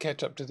thing can't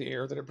catch up to the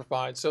air that it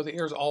provides. So the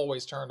air is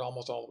always turned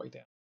almost all the way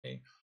down.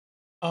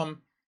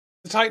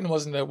 The Titan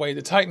wasn't that way.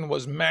 The Titan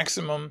was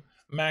maximum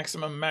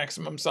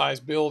size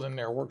build, and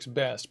there works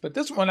best. But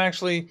this one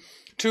actually,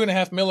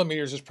 2.5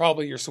 millimeters is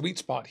probably your sweet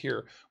spot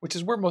here, which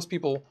is where most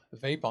people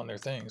vape on their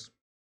things.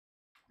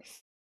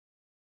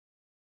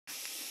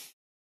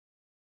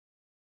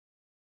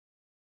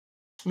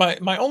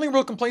 My only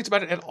real complaints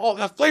about it at all,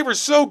 that flavor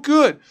is so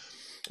good.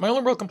 My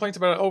only real complaints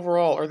about it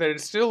overall are that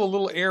it's still a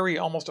little airy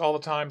almost all the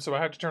time, so I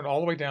have to turn it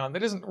all the way down.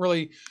 That isn't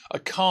really a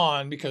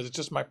con because it's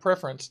just my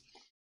preference,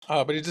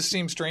 but it just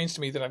seems strange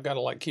to me that I've got to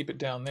like keep it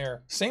down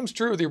there. Same's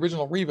true of the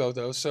original Revo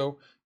though, so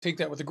take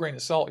that with a grain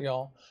of salt,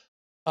 y'all.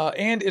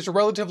 And it's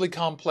relatively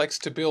complex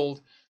to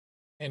build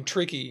and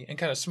tricky and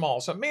kind of small,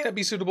 so it may not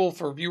be suitable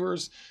for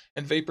viewers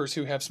and vapors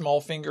who have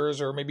small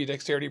fingers or maybe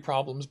dexterity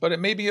problems, but it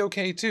may be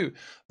okay too.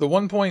 The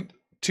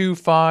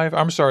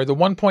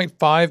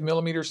 1.5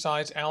 millimeter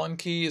size Allen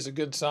key is a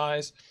good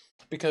size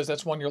because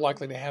that's one you're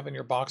likely to have in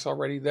your box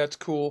already. That's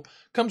cool.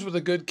 Comes with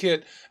a good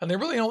kit, and they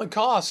really only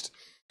cost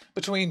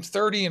between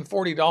 $30 and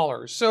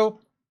 $40. So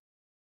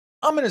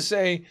I'm going to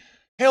say,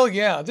 hell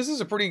yeah, this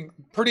is a pretty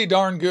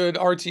darn good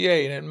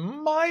RTA, and it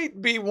might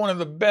be one of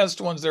the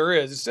best ones there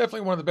is. It's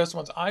definitely one of the best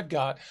ones I've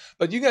got,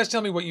 but you guys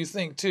tell me what you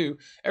think too.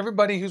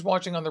 Everybody who's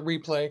watching on the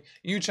replay,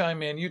 you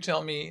chime in, you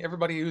tell me.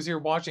 Everybody who's here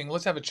watching,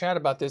 let's have a chat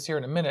about this here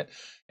in a minute,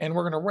 and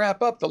we're going to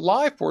wrap up the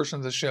live portion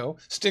of the show.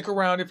 Stick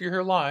around if you're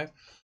here live,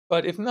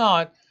 but if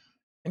not,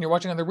 and you're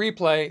watching on the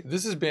replay,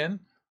 this has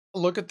been a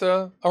look at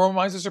the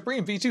Aromamizer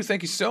Supreme V2.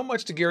 Thank you so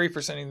much to Gary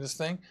for sending this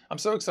thing. I'm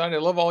so excited. I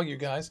love all you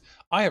guys.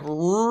 I have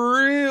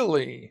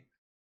really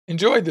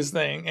enjoyed this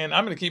thing, and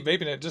I'm going to keep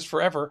vaping it just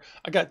forever.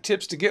 I got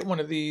tips to get one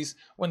of these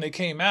when they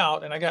came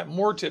out, and I got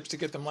more tips to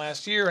get them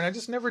last year, and I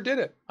just never did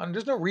it.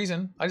 There's no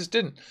reason. I just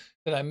didn't.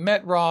 Then I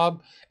met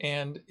Rob,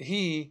 and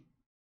he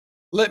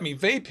let me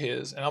vape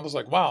his, and I was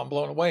like, wow, I'm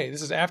blown away.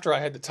 This is after I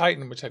had the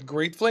Titan, which had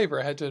great flavor,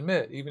 I had to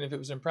admit, even if it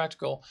was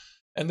impractical.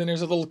 And then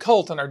there's a little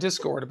cult on our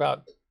Discord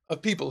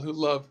of people who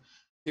love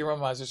the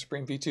Aromamizer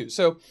Supreme V2.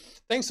 So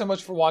thanks so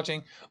much for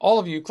watching. All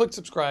of you, click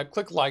subscribe,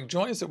 click like,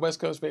 join us at West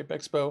Coast Vape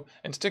Expo,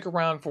 and stick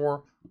around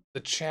for the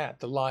chat,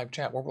 the live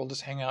chat, where we'll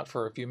just hang out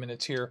for a few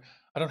minutes here.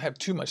 I don't have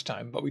too much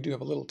time, but we do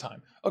have a little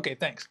time. Okay,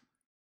 thanks.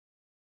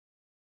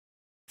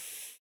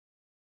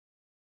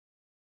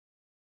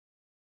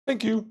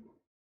 Thank you.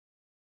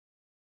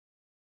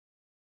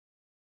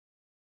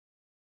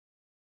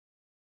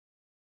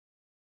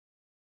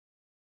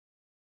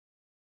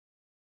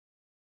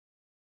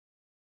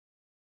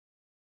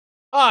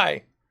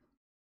 Hi.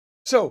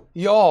 So,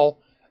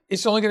 y'all,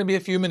 it's only going to be a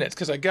few minutes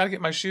because I got to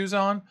get my shoes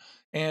on,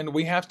 and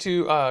we have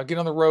to get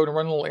on the road and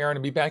run a little errand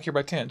and be back here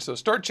by 10. So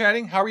start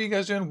chatting. How are you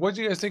guys doing? What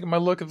do you guys think of my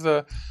look of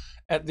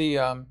at the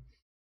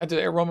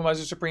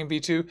Aromamizer Supreme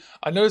V2?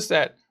 I noticed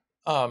that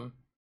Dylan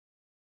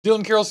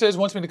Carroll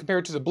wants me to compare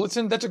it to the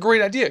Blitzen. That's a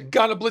great idea.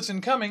 Got a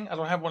Blitzen coming. I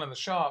don't have one in the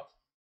shop,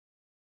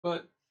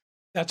 but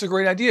that's a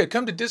great idea.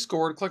 Come to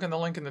Discord, click on the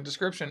link in the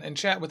description, and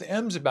chat with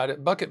Ems about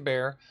it, Bucket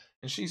Bear,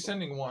 and she's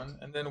sending one,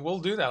 and then we'll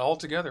do that all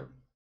together.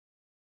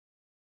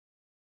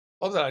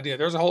 Love that idea.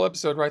 There's a whole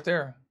episode right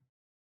there.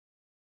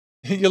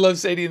 You love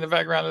Sadie in the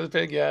background of the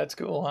pig? Yeah, it's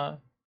cool, huh?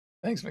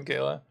 Thanks,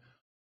 Michaela.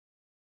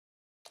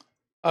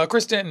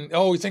 Chris Denton,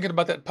 oh, you're thinking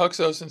about that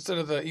Puxos instead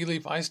of the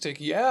E-Leaf Ice Stick.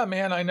 Yeah,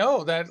 man, I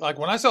know that. Like,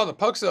 when I saw the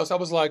Puxos, I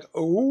was like,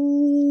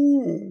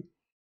 ooh,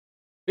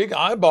 big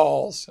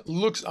eyeballs.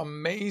 Looks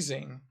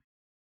amazing.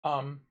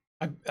 I'm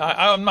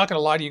not going to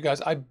lie to you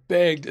guys. I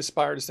begged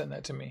Aspire to send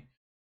that to me.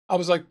 I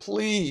was like,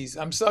 please,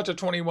 I'm such a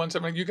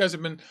 21/7. You guys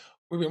we've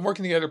been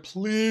working together.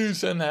 Please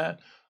send that.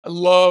 I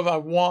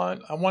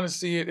want to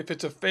see it. If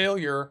it's a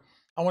failure,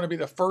 I want to be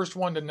the first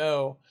one to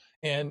know.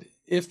 And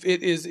if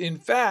it is, in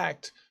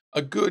fact,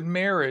 a good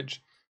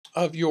marriage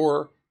of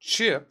your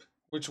chip,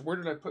 where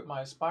did I put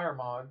my Aspire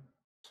mod?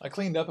 I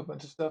cleaned up a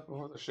bunch of stuff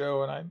before the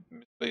show, and I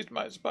misplaced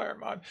my Aspire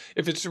mod.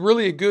 If it's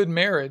really a good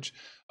marriage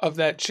of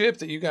that chip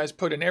that you guys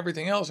put in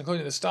everything else,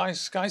 including the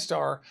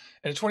SkyStar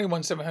and a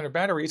 21700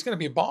 battery, it's going to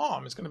be a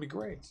bomb. It's going to be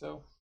great.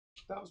 So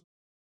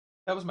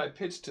that was my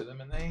pitch to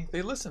them, and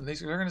they listened.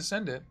 They're going to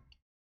send it.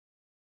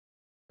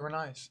 They were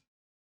nice.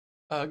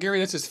 Gary,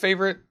 that's his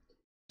favorite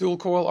dual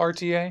coil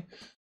RTA.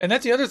 And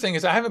that's the other thing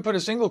is I haven't put a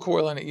single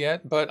coil in it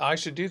yet, but I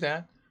should do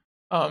that.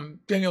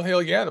 Daniel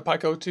Hale, yeah, the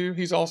Pico 2.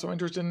 He's also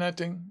interested in that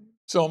thing.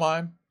 So am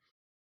I.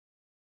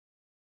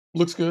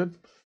 Looks good.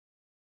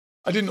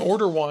 I didn't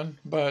order one,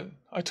 but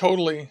I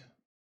totally,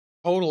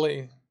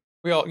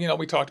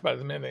 we talked about it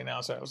the minute they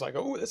announced it. I was like,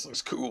 oh, this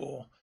looks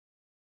cool.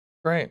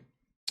 Great.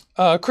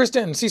 Chris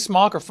Denton,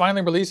 Smock are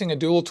finally releasing a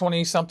dual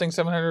 20-something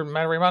 700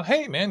 battery mod.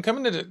 Hey, man,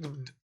 come into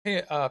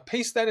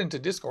paste that into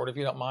Discord if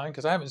you don't mind,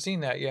 because I haven't seen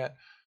that yet.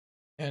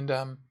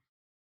 And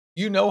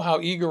you know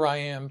how eager I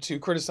am to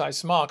criticize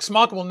Smock.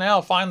 Smock will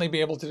now finally be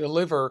able to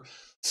deliver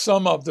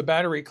some of the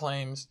battery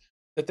claims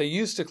that they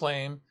used to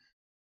claim,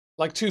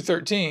 like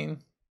 213,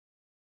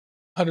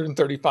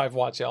 135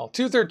 watts, y'all.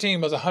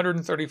 213 was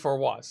 134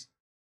 watts.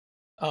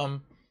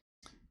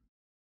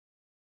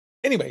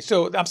 Anyway,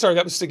 so I'm sorry,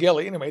 that was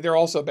Stigeli. Anyway, they're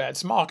also bad.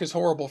 Smock is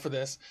horrible for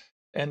this,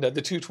 and the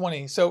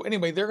 220. So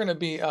anyway, they're going to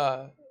be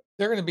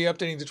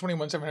updating the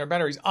 21700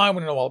 batteries. I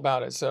want to know all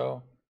about it.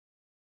 So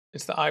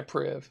it's the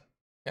iPriv.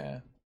 Yeah.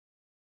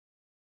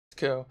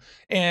 Cool.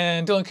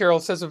 And Dylan Carroll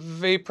says a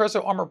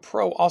Vapepresso Armor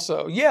Pro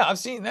also. Yeah, I've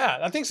seen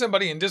that. I think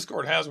somebody in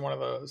Discord has one of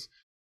those.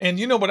 And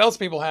you know what else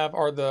people have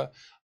are the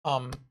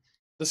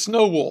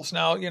Snow Wolves.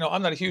 Now,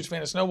 I'm not a huge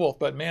fan of Snow Wolf,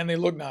 but man, they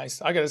look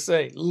nice. I got to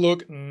say,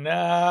 look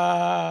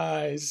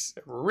nice.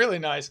 Really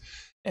nice.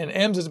 And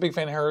Ems is a big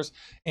fan of hers.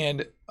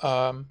 And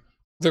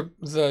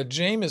the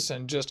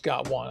Jameson just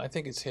got one. I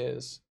think it's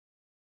his.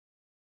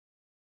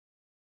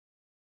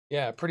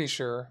 Yeah, pretty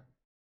sure.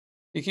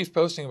 He keeps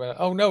posting about it.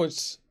 Oh, no,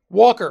 it's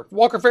Walker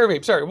Fairy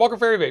Vape. Sorry, Walker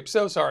Fairy Vape.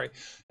 So sorry.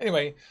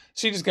 Anyway,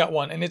 she just got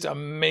one, and it's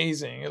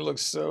amazing. It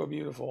looks so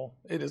beautiful.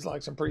 It is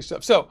like some pretty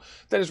stuff. So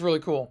that is really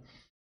cool.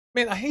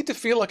 Man, I hate to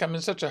feel like I'm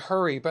in such a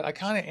hurry, but I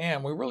kind of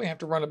am. We really have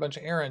to run a bunch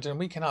of errands, and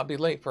we cannot be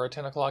late for our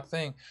 10 o'clock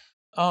thing.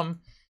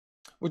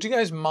 Would you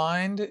guys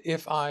mind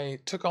if I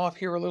took off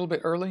here a little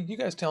bit early? You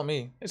guys tell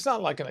me. It's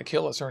not like going to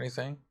kill us or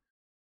anything.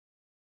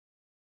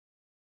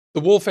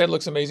 The wolf head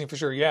looks amazing for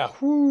sure. Yeah.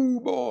 Whoo,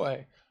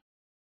 boy.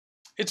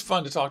 It's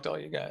fun to talk to all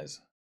you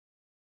guys.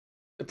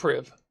 The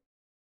Priv.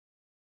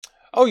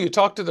 Oh, you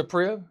talked to the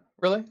Priv?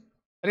 Really?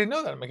 I didn't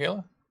know that,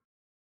 Michaela.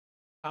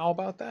 How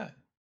about that?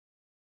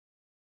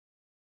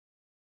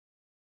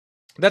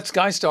 That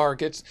SkyStar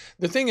gets...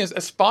 The thing is,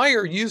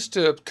 Aspire used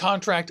to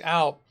contract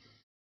out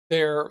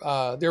their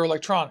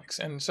electronics.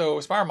 And so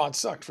Aspire Mod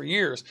sucked for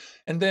years.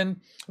 And then,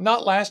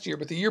 not last year,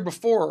 but the year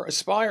before,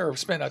 Aspire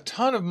spent a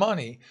ton of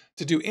money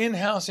to do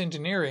in-house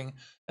engineering.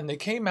 And they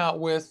came out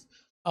with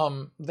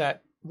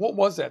that, what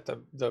was that?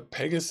 The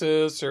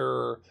Pegasus,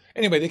 or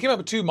anyway, they came up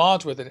with 2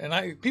 mods with it,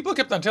 and people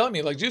kept on telling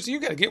me like, Juicy, you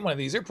got to get one of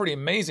these. They're pretty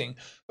amazing.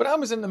 But I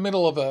was in the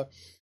middle of a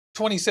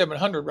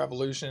 2700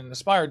 revolution, and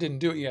Aspire didn't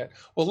do it yet.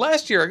 Well,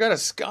 last year I got a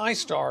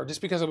SkyStar just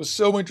because I was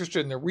so interested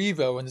in the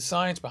Revo and the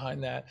science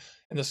behind that,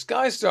 and the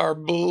SkyStar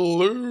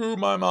blew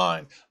my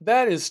mind.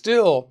 That is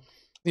still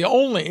the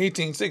only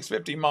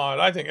 18650 mod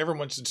I think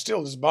everyone should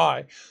still just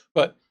buy.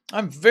 But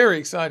I'm very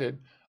excited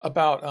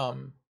about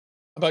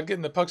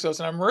getting the Puxos,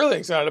 and I'm really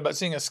excited about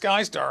seeing a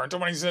SkyStar in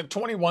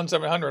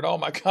 21700. Oh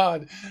my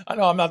God, I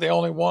know I'm not the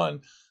only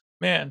one.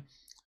 Man,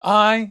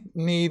 I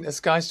need a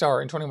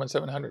SkyStar in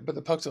 21700, but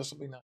the Puxos will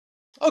be nice.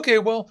 Okay,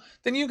 well,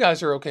 then you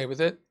guys are okay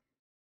with it.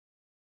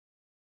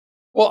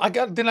 Well, I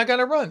got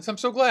to run, so I'm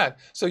so glad.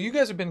 So you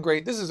guys have been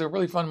great. This is a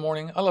really fun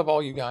morning. I love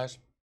all you guys.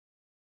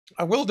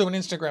 I will do an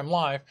Instagram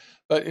live,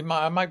 but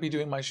I might be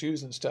doing my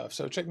shoes and stuff.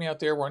 So check me out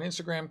there. We're on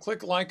Instagram.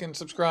 Click like and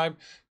subscribe.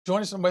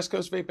 Join us on West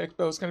Coast Vape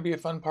Expo. It's going to be a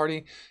fun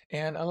party.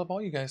 And I love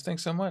all you guys.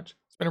 Thanks so much.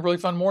 It's been a really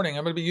fun morning.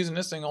 I'm going to be using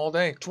this thing all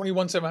day.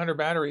 21700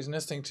 batteries in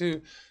this thing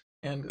too.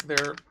 And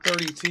they're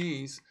 30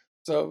 Ts.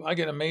 So I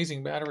get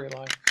amazing battery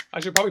life. I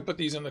should probably put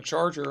these in the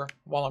charger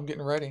while I'm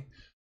getting ready.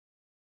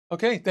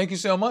 Okay, thank you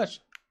so much.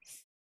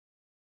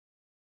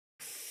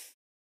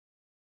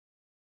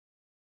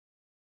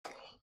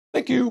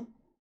 Thank you.